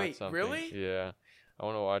Oh, talk wait, about something. really? Yeah, I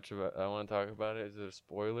want to watch about. I want to talk about it. Is it a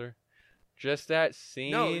spoiler? Just that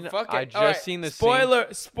scene. No, fuck it. I just All right, seen the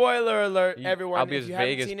spoiler alert, You- everyone. I'll be if as you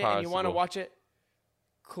vague haven't as seen it and you want to possible. watch it,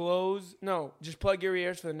 just plug your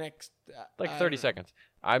ears for the next Like I 30 don't know. seconds.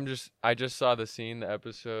 I just saw the scene, the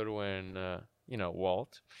episode when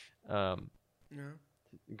Walt No.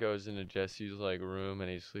 goes into Jesse's like room and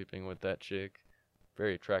he's sleeping with that chick,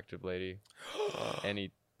 very attractive lady, and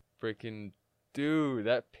he freaking dude,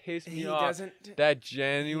 that pissed me He off. doesn't. That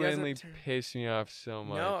genuinely turn- pissed me off so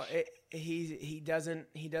much. No, he doesn't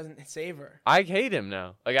save her. I hate him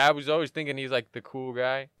now. Like I was always thinking he's like the cool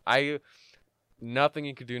guy. Nothing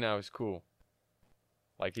he could do now is cool.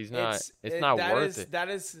 Like he's not. It's not worth it. That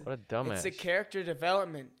is. What a dumbass. It's the character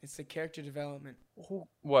development.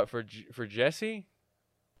 What for Jesse?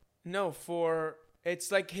 No,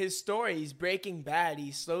 it's like his story. He's Breaking Bad.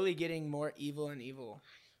 He's slowly getting more evil and evil.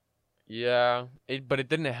 Yeah, but it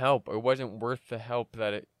didn't help. It wasn't worth the help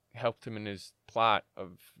that it helped him in his plot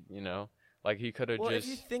of, like he could have Well, just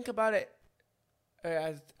if you think about it,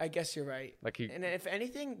 I guess you're right. like he. And if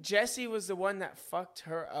anything, Jesse was the one that fucked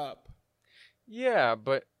her up. Yeah,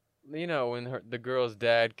 but when the girl's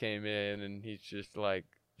dad came in and he's just like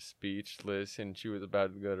speechless, and she was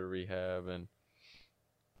about to go to rehab, and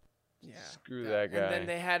Yeah. screw that guy.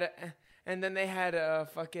 And then they had a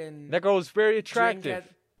fucking That girl was very drink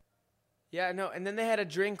attractive. and then they had a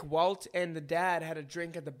drink. Walt and the dad had a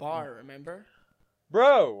drink at the bar. Remember?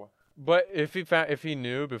 Bro. But if he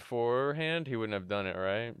knew beforehand, he wouldn't have done it,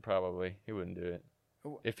 right? Probably he wouldn't do it.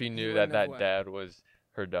 If he knew that wouldn't have what? dad was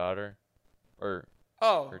her daughter, or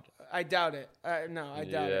Oh, I doubt it. No, I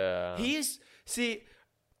doubt Yeah. it.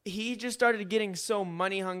 He just started getting so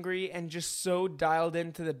money hungry and just so dialed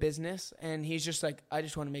into the business, and he's just like, I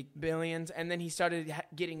just want to make billions. And then he started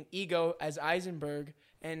getting ego as Eisenberg,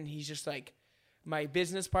 and he's just like, my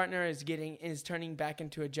business partner is turning back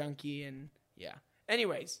into a junkie, and yeah.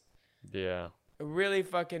 Anyways, yeah. a really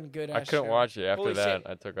fucking good. I couldn't watch it after Holy that. shit.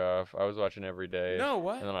 I took off. I was watching every day. No,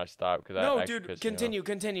 what? And then I stopped because No, that dude, pissed me off.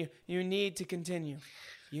 continue. You need to continue.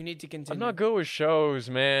 I'm not good with shows,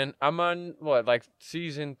 man. I'm on like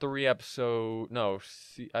season 3 episode. No,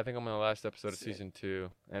 I think I'm on the last episode of season 2,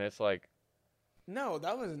 and it's like No,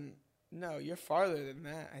 that wasn't. No, you're farther than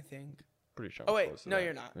that, I think. pretty sure. Oh, I'm wait, close to no, that.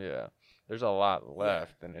 you're not. Yeah, there's a lot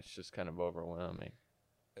left, and it's just kind of overwhelming.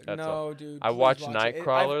 That's no, all. dude. I please watched watch it.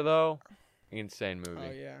 Nightcrawler though. Insane movie.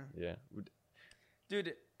 Oh yeah, Yeah.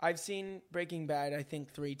 dude. I've seen Breaking Bad. I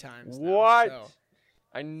think 3 times. now, What? so-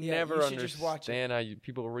 I never you should just watch it. understand how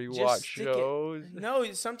people Just rewatch stick it. shows.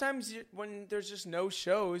 No, sometimes when there's just no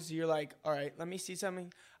shows, you're like, all right, let me see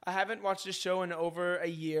something. I haven't watched a show in over a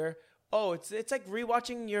year. Oh, it's like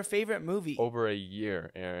rewatching your favorite movie. Over a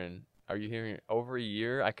year, Aaron. Are you hearing it? Over a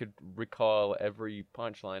year? I could recall every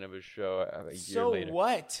punchline of a show a year So later.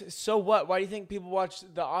 what? So what? Why do you think people watch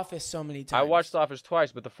The Office so many times? I watched The Office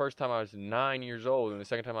twice, but the first time I was 9 years old, and the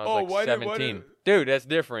second time I was Oh, like why did- 17. Dude, that's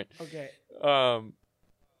different. Okay.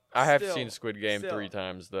 I have Still, seen Squid Game still. 3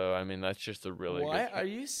 times, though. I mean, that's just a really What? good Are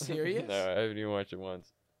you serious? No, I haven't even watched it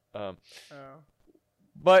once. Oh.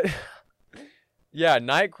 But, yeah,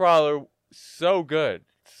 Nightcrawler, so good.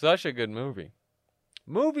 Such a good movie.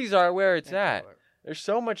 Movies are where it's at. There's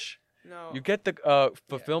so much. No. You get the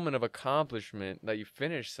fulfillment of accomplishment that you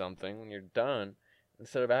finish something when you're done,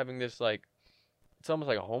 instead of having this, like, it's almost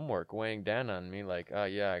like a homework weighing down on me. Like, oh,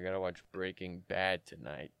 yeah, I got to watch Breaking Bad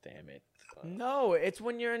tonight. Damn it. No, it's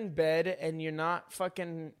when you're in bed and you're not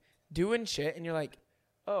fucking doing shit and you're like,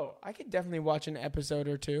 oh, I could definitely watch an episode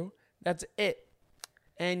or two. That's it.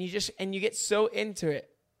 And you get so into it.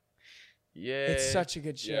 Yeah. It's such a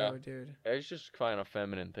good show, yeah. dude. It's just kind of a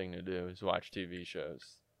feminine thing to do is watch TV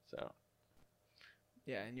shows. So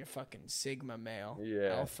Yeah, and you're fucking Sigma male.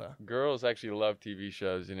 yeah, Alpha. girls actually love TV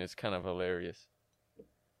shows, and it's kind of hilarious.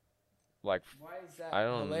 Like, Why is that I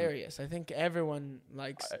don't- hilarious? I think everyone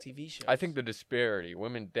likes TV shows. I think the disparity.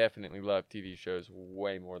 Women definitely love TV shows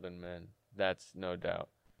way more than men. That's no doubt.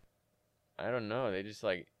 I don't know. They just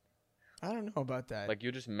like I don't know about that.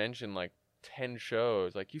 you just mentioned like 10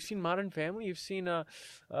 shows. Like you've seen Modern Family, you've seen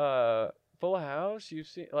Full House, you've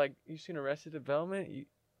seen Arrested Development.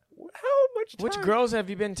 How much time? Which girls have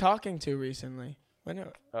you been talking to recently? Have you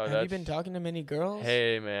that's- been talking to many girls?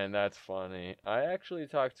 Hey man, that's funny. I actually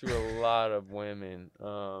talked to a lot of women.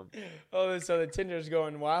 Oh, so the Tinder's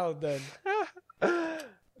going wild then.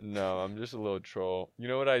 No, I'm just a little troll. You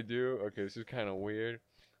know what I do? Okay, this is kind of weird,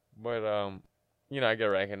 but I get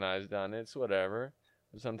recognized on it. It's whatever.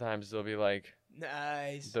 Sometimes they'll be like,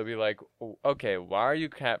 Nice. "Oh, okay, why are you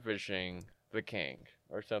catfishing the king?"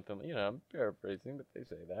 or something. I'm paraphrasing, but they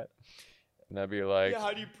say that, and I'd be like, Yeah,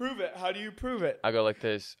 how do you prove it? How do you prove it? I go like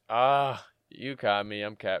this. You caught me.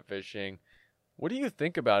 I'm catfishing. What do you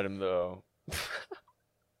think about him though?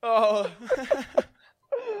 Oh,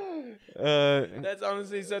 uh, that's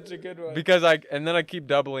honestly such a good one. Because and then I keep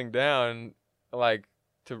doubling down, like,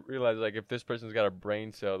 to realize, like, if this person's got a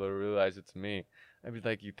brain cell, they'll realize it's me. I'd be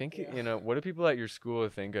like, you think, Yeah. what do people at your school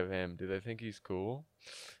think of him? Do they think he's cool?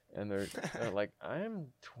 And they're like, I'm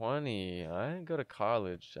 20. I didn't go to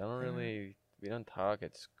college. I don't really, we don't talk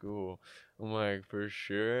at school. I'm like, for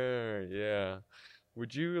sure, yeah.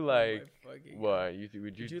 Would you, like, what?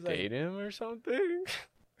 Would you date him or something?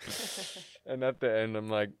 And at the end, I'm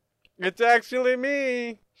like, it's actually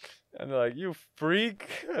me. And they're like, you freak.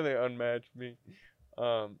 And they unmatched me.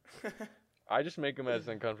 I just make them as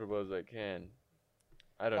uncomfortable as I can.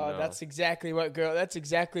 I don't know. That's exactly what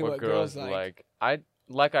girls like.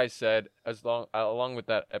 Like I said, along with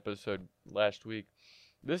that episode last week,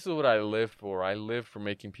 this is what I live for. I live for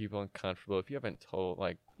making people uncomfortable. If you haven't told,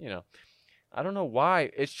 like, I don't know why.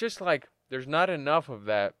 It's just like there's not enough of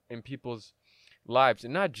that in people's lives,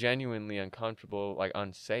 and not genuinely uncomfortable, like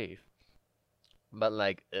unsafe, but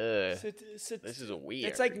like, this is weird.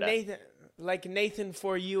 It's like Nathan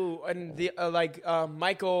for you, and the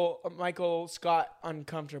Michael Scott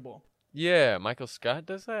uncomfortable. Yeah, Michael Scott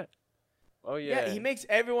does that. Oh yeah. Yeah, he makes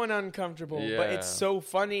everyone uncomfortable, but it's so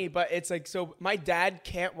funny. But it's like, so my dad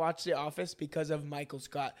can't watch The Office because of Michael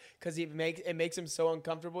Scott, because it makes him so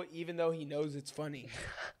uncomfortable, even though he knows it's funny.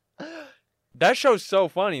 That show's so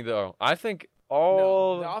funny though. I think The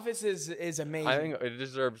Office is amazing. I think it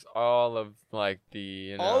deserves all of like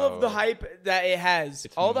the all of the hype that it has.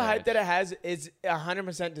 It's All the nice. hype that it has is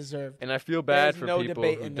 100% deserved. And I feel bad There's for no people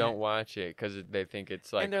debate who in don't that. watch it because they think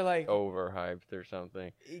it's like And they're like, overhyped or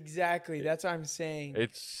something. exactly. That's what I'm saying.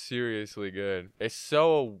 It's seriously good. It's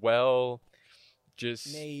so well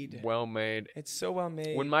made. It's so well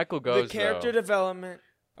made. When Michael goes, the character development.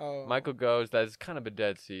 Oh, Michael goes, that's kind of a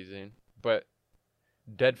dead season, but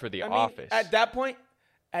dead for The Office. At that point,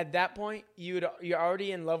 you're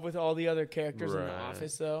already in love with all the other characters in The Right.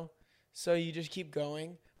 Office, though. So you just keep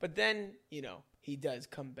going. But then, he does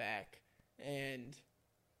come back, and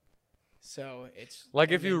so it's like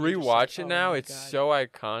and if you then you're just rewatch like, it oh now, my it's God. so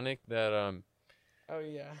iconic that Oh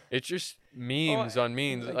yeah. it's just memes on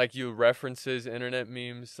memes, like- you references, internet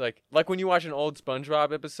memes, like when you watch an old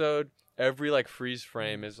SpongeBob episode, every like freeze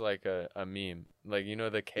frame is like a meme, like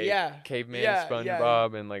the caveman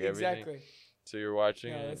SpongeBob and like everything. Exactly. So you're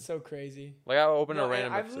watching Yeah, it. that's so crazy. Like I open No, a and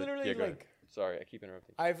random I've episode. literally Yeah, go ahead. like Sorry, I keep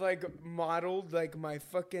interrupting. I've like modeled like my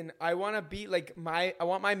fucking. I want to be like I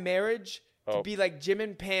want my marriage to Oh. be like Jim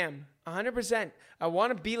and Pam, 100%. I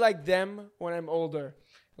want to be like them when I'm older.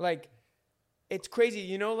 Like, it's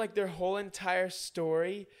crazy, like their whole entire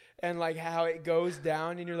story and like how it goes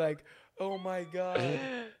down, and you're like, oh my god,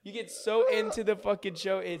 you get so into the fucking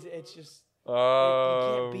show. It's just you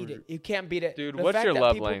can't beat it. You can't beat it, Dude. The What's fact your that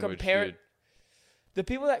love people language, compare dude? The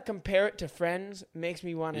people that compare it to Friends makes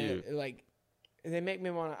me want You. to like. They make me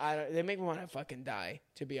want to fucking die,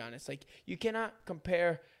 to be honest. Like, you cannot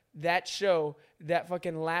compare that show, that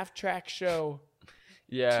fucking laugh track show,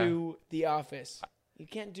 Yeah. to The Office. You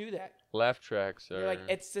can't do that. Laugh tracks are You're like,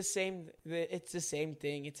 it's the same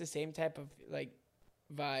thing. It's the same type of like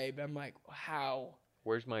vibe. I'm like, how?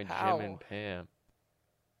 Where's my How? Jim and Pam?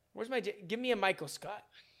 Where's my give me a Michael Scott.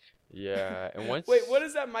 Yeah, and once Wait, what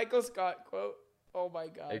is that Michael Scott quote? Oh my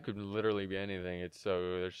god. it could literally be anything.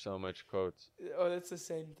 There's so much quotes. Oh, that's the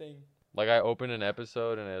same thing. Like I opened an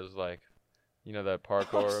episode and it was like, that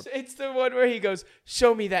parkour. It's the one where he goes,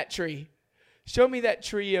 "Show me that tree. Show me that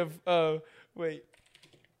tree of wait.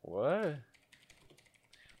 What?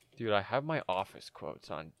 Dude, I have my office quotes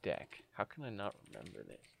on deck. How can I not remember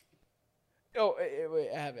this? Oh, wait,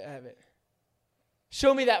 I have it.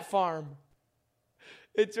 Show me that farm.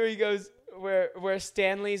 It's where he goes, where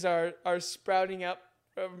Stanleys are sprouting up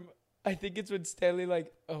from. I think it's when Stanley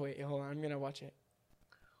like. Oh wait, hold on. I'm gonna watch it.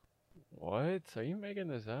 What? Are you making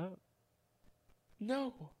this up?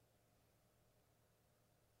 No.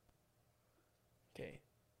 Okay.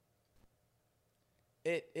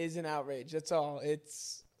 It is an outrage. That's all.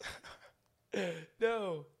 It's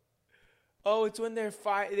no. Oh, it's when they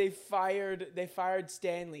fired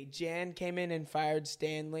Stanley. Jan came in and fired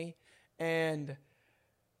Stanley, and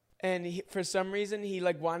he, for some reason he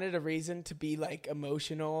like wanted a reason to be like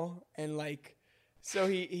emotional and like, so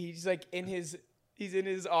he's like in his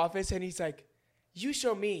office and he's like, you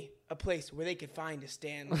show me a place where they could find a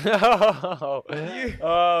Stanley. Oh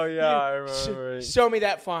yeah, I remember. Show me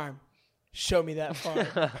that farm. Show me that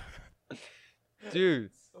farm. Dude.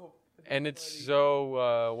 And it's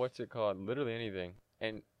so, what's it called? Literally anything.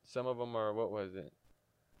 And some of them are, what was it?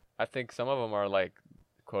 I think some of them are, like,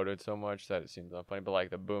 quoted so much that it seems unfunny. But, like,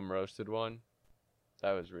 the boom roasted one,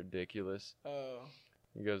 that was ridiculous. Oh.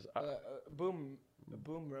 He goes, boom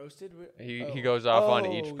roasted? He goes off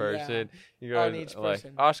on each person. Yeah. He goes, On each like,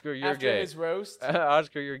 person. Oscar, you're After gay. his roast?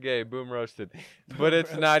 Oscar, you're gay. Boom roasted. But Boom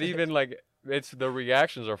it's not roasted. even, like, it's the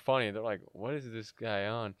reactions are funny. They're like, what is this guy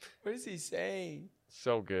on? What is he saying?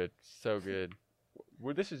 So good. So good.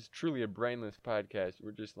 This is truly a brainless podcast.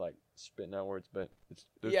 We're just like spitting out words, but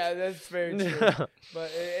Yeah, that's very true. But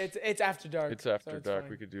it's after dark. It's after so it's dark.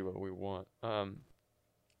 fine. We could do what we want.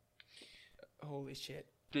 Holy shit.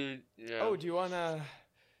 Dude, yeah. Oh, do you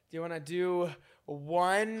wanna do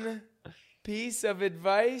one piece of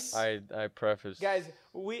advice? I preface. Guys,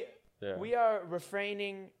 we Yeah. are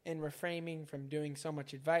refraining from doing so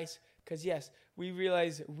much advice because yes, we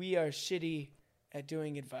realize we are shitty at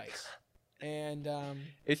doing advice, and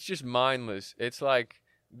It's just mindless. It's like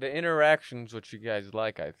the interactions what you guys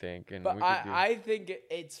like, I think, and but we could do. I think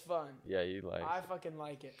it's fun. Yeah, you like. I fucking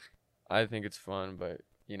like it. I think it's fun, but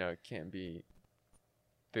it can't be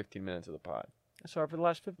 15 minutes of the pod. Sorry for the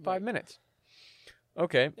last 5 Right. minutes.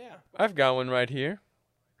 Okay, Yeah. I've got one right here.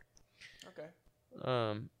 Okay.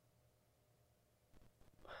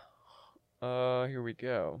 Here we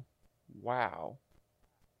go. Wow.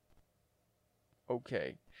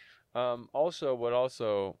 Okay. Also, what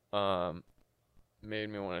also made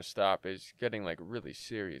me want to stop is getting like really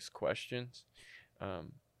serious questions.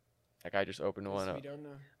 Like I just opened one We up. don't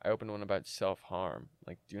know. I opened one about self-harm.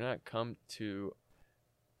 Like, do not come to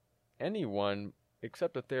anyone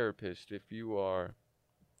except a therapist if you are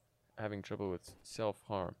having trouble with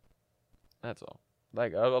self-harm. That's all.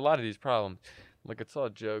 Like a lot of these problems, like it's all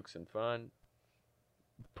jokes and fun,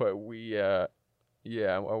 but I worry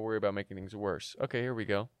about making things worse. Okay, here we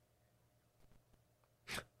go.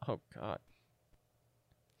 Oh God.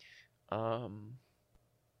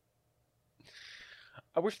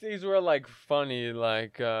 I wish these were like funny,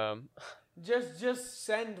 like Just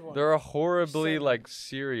send one. they're horribly Send like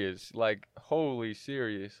serious, like holy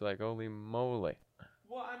serious, like holy moly.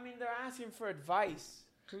 Well, I mean, they're asking for advice.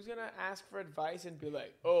 Who's gonna ask for advice and be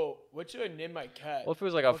like, "Oh, what should I name my cat?" Well, if it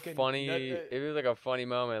was like a Fucking funny, nut- if it was like a funny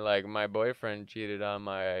moment, like my boyfriend cheated on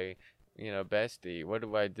my, bestie. What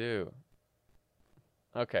do I do?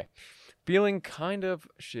 Okay, feeling kind of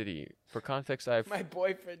shitty. For context, My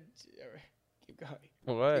boyfriend. Keep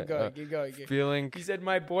going. what? Keep going. Keep going. Feeling. He said,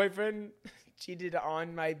 "My boyfriend cheated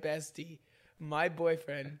on my bestie. My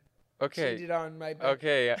boyfriend Okay. cheated on my bestie."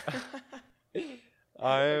 Okay.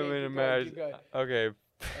 I am Okay, in a keep going, marriage. keep going. Okay.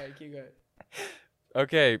 All right, keep going.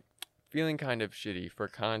 Okay. Feeling kind of shitty. For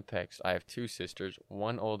context, I have 2 sisters,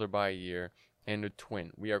 one older by a year, and a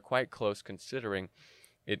twin. We are quite close considering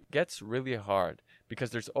it gets really hard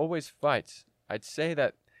because there's always fights. I'd say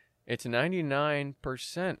that it's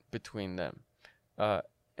 99% between them.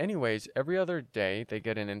 Anyways, every other day they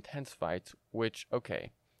get in intense fights, which,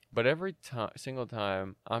 okay. But every single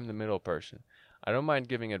time, I'm the middle person. I don't mind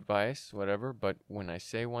giving advice, whatever, but when I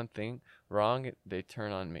say one thing wrong, they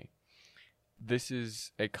turn on me. This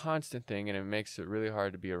is a constant thing, and it makes it really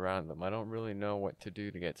hard to be around them. I don't really know what to do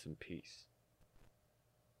to get some peace.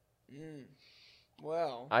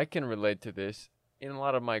 Well, I can relate to this. In a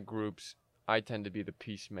lot of my groups, I tend to be the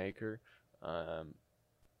peacemaker,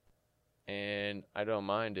 and I don't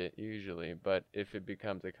mind it usually, but if it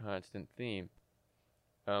becomes a constant theme,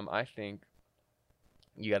 I think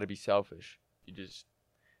you got to be selfish. You just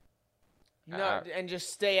and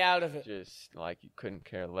just stay out of it. like you couldn't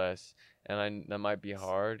care less, and that might be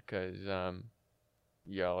hard because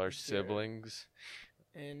y'all are Sure. siblings.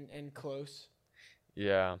 And close.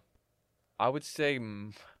 Yeah. I would say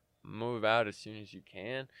move out as soon as you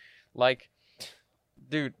can. Like,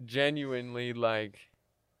 dude, genuinely, like,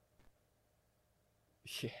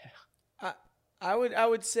 yeah. I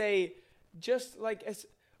would say just like as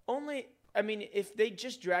only I mean if they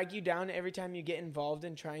just drag you down every time you get involved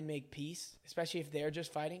and try and make peace, especially if they're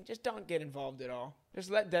just fighting, just don't get involved at all. Just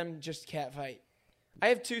let them just cat fight. I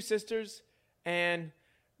have 2 sisters and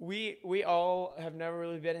we all have never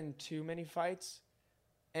really been in too many fights.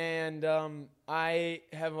 And I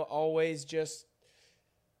have always just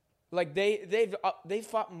like they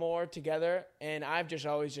fought more together and I've just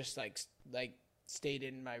always just like stayed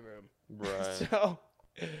in my room. Right. So,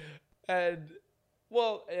 and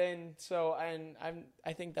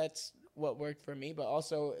I think that's what worked for me. But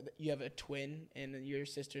also, you have a twin, and your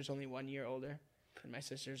sister's only 1 year older, and my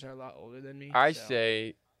sisters are a lot older than me. I so.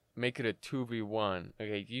 say make it a 2v1.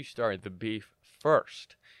 Okay, you start the beef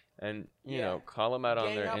first, and you know, call them out on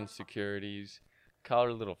Gang their up. insecurities. Call her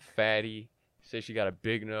a little fatty. Say she got a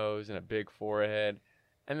big nose and a big forehead,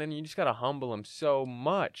 and then you just gotta humble them so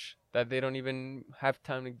much that they don't even have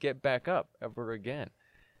time to get back up ever again.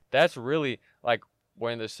 That's really like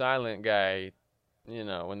when the silent guy, you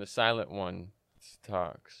know, when the silent one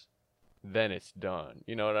talks, then it's done.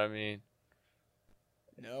 You know what I mean?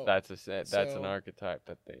 No. That's an archetype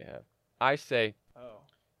that they have. I say Oh.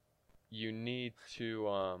 you need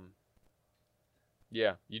to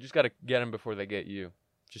yeah, you just got to get them before they get you.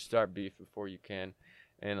 Just start beef before you can.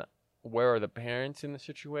 And where are the parents in the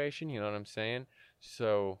situation? You know what I'm saying?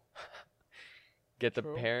 So get the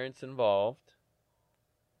True. parents involved.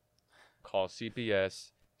 Call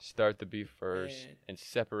CPS, start the beef first, Man. and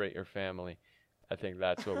separate your family. I think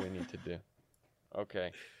that's what we need to do.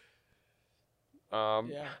 Okay.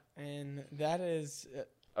 Yeah, and that is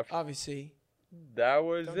obviously. That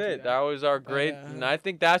was Don't do it. that. That was our But, great. And I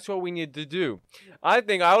think that's what we need to do. I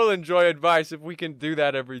think I will enjoy advice if we can do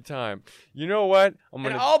that every time. You know what?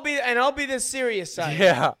 I'll be the serious side.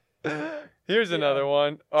 Yeah. Here's another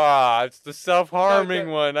one. It's the self-harming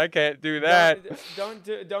one. I can't do that. Don't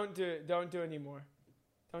do anymore.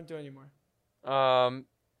 Don't do anymore.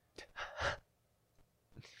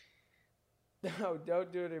 No,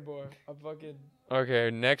 don't do it anymore. I'm fucking.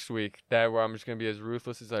 Okay, next week, where I'm just gonna be as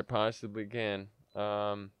ruthless as I possibly can.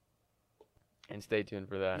 And stay tuned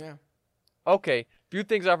for that. Yeah. Okay, few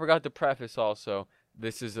things I forgot to preface also.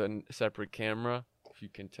 This is a separate camera. If you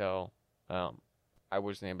can tell, I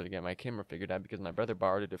wasn't able to get my camera figured out because my brother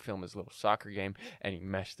borrowed it to film his little soccer game and he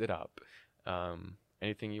messed it up.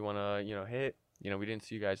 Anything you wanna, hit? We didn't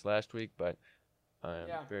see you guys last week, but I'm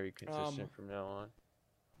very consistent from now on.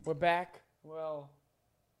 We're back. Well,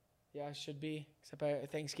 yeah, I should be,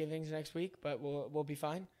 except Thanksgiving's next week, but we'll be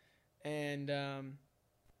fine. And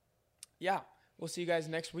yeah, we'll see you guys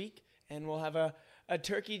next week, and we'll have a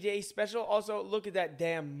Turkey Day special. Also, look at that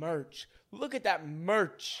damn merch. Look at that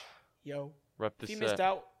merch, yo. Rep the If you set. missed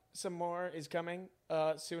out, some more is coming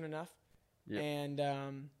soon enough. Yep. And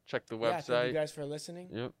check the yeah, thank you website. guys for listening.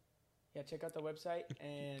 Yep. Yeah, check out the website.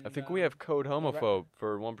 And I think we have code homophobe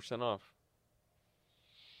for 1% off.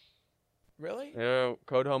 Really? Yeah,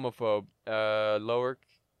 code homophobe. Lower,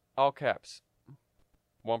 all caps.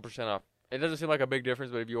 1% off. It doesn't seem like a big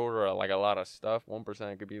difference, but if you order like a lot of stuff,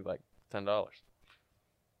 1% could be like $10.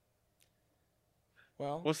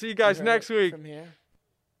 Well, We'll see you guys heard next it week. From here.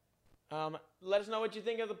 Let us know what you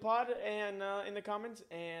think of the pod and in the comments,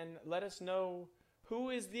 and let us know who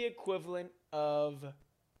is the equivalent of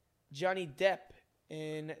Johnny Depp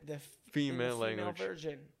in the Female language.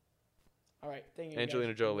 version. All right, thank you.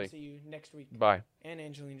 Angelina guys. We'll Jolie. see you next week. Bye. And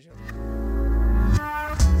Angelina Jolie.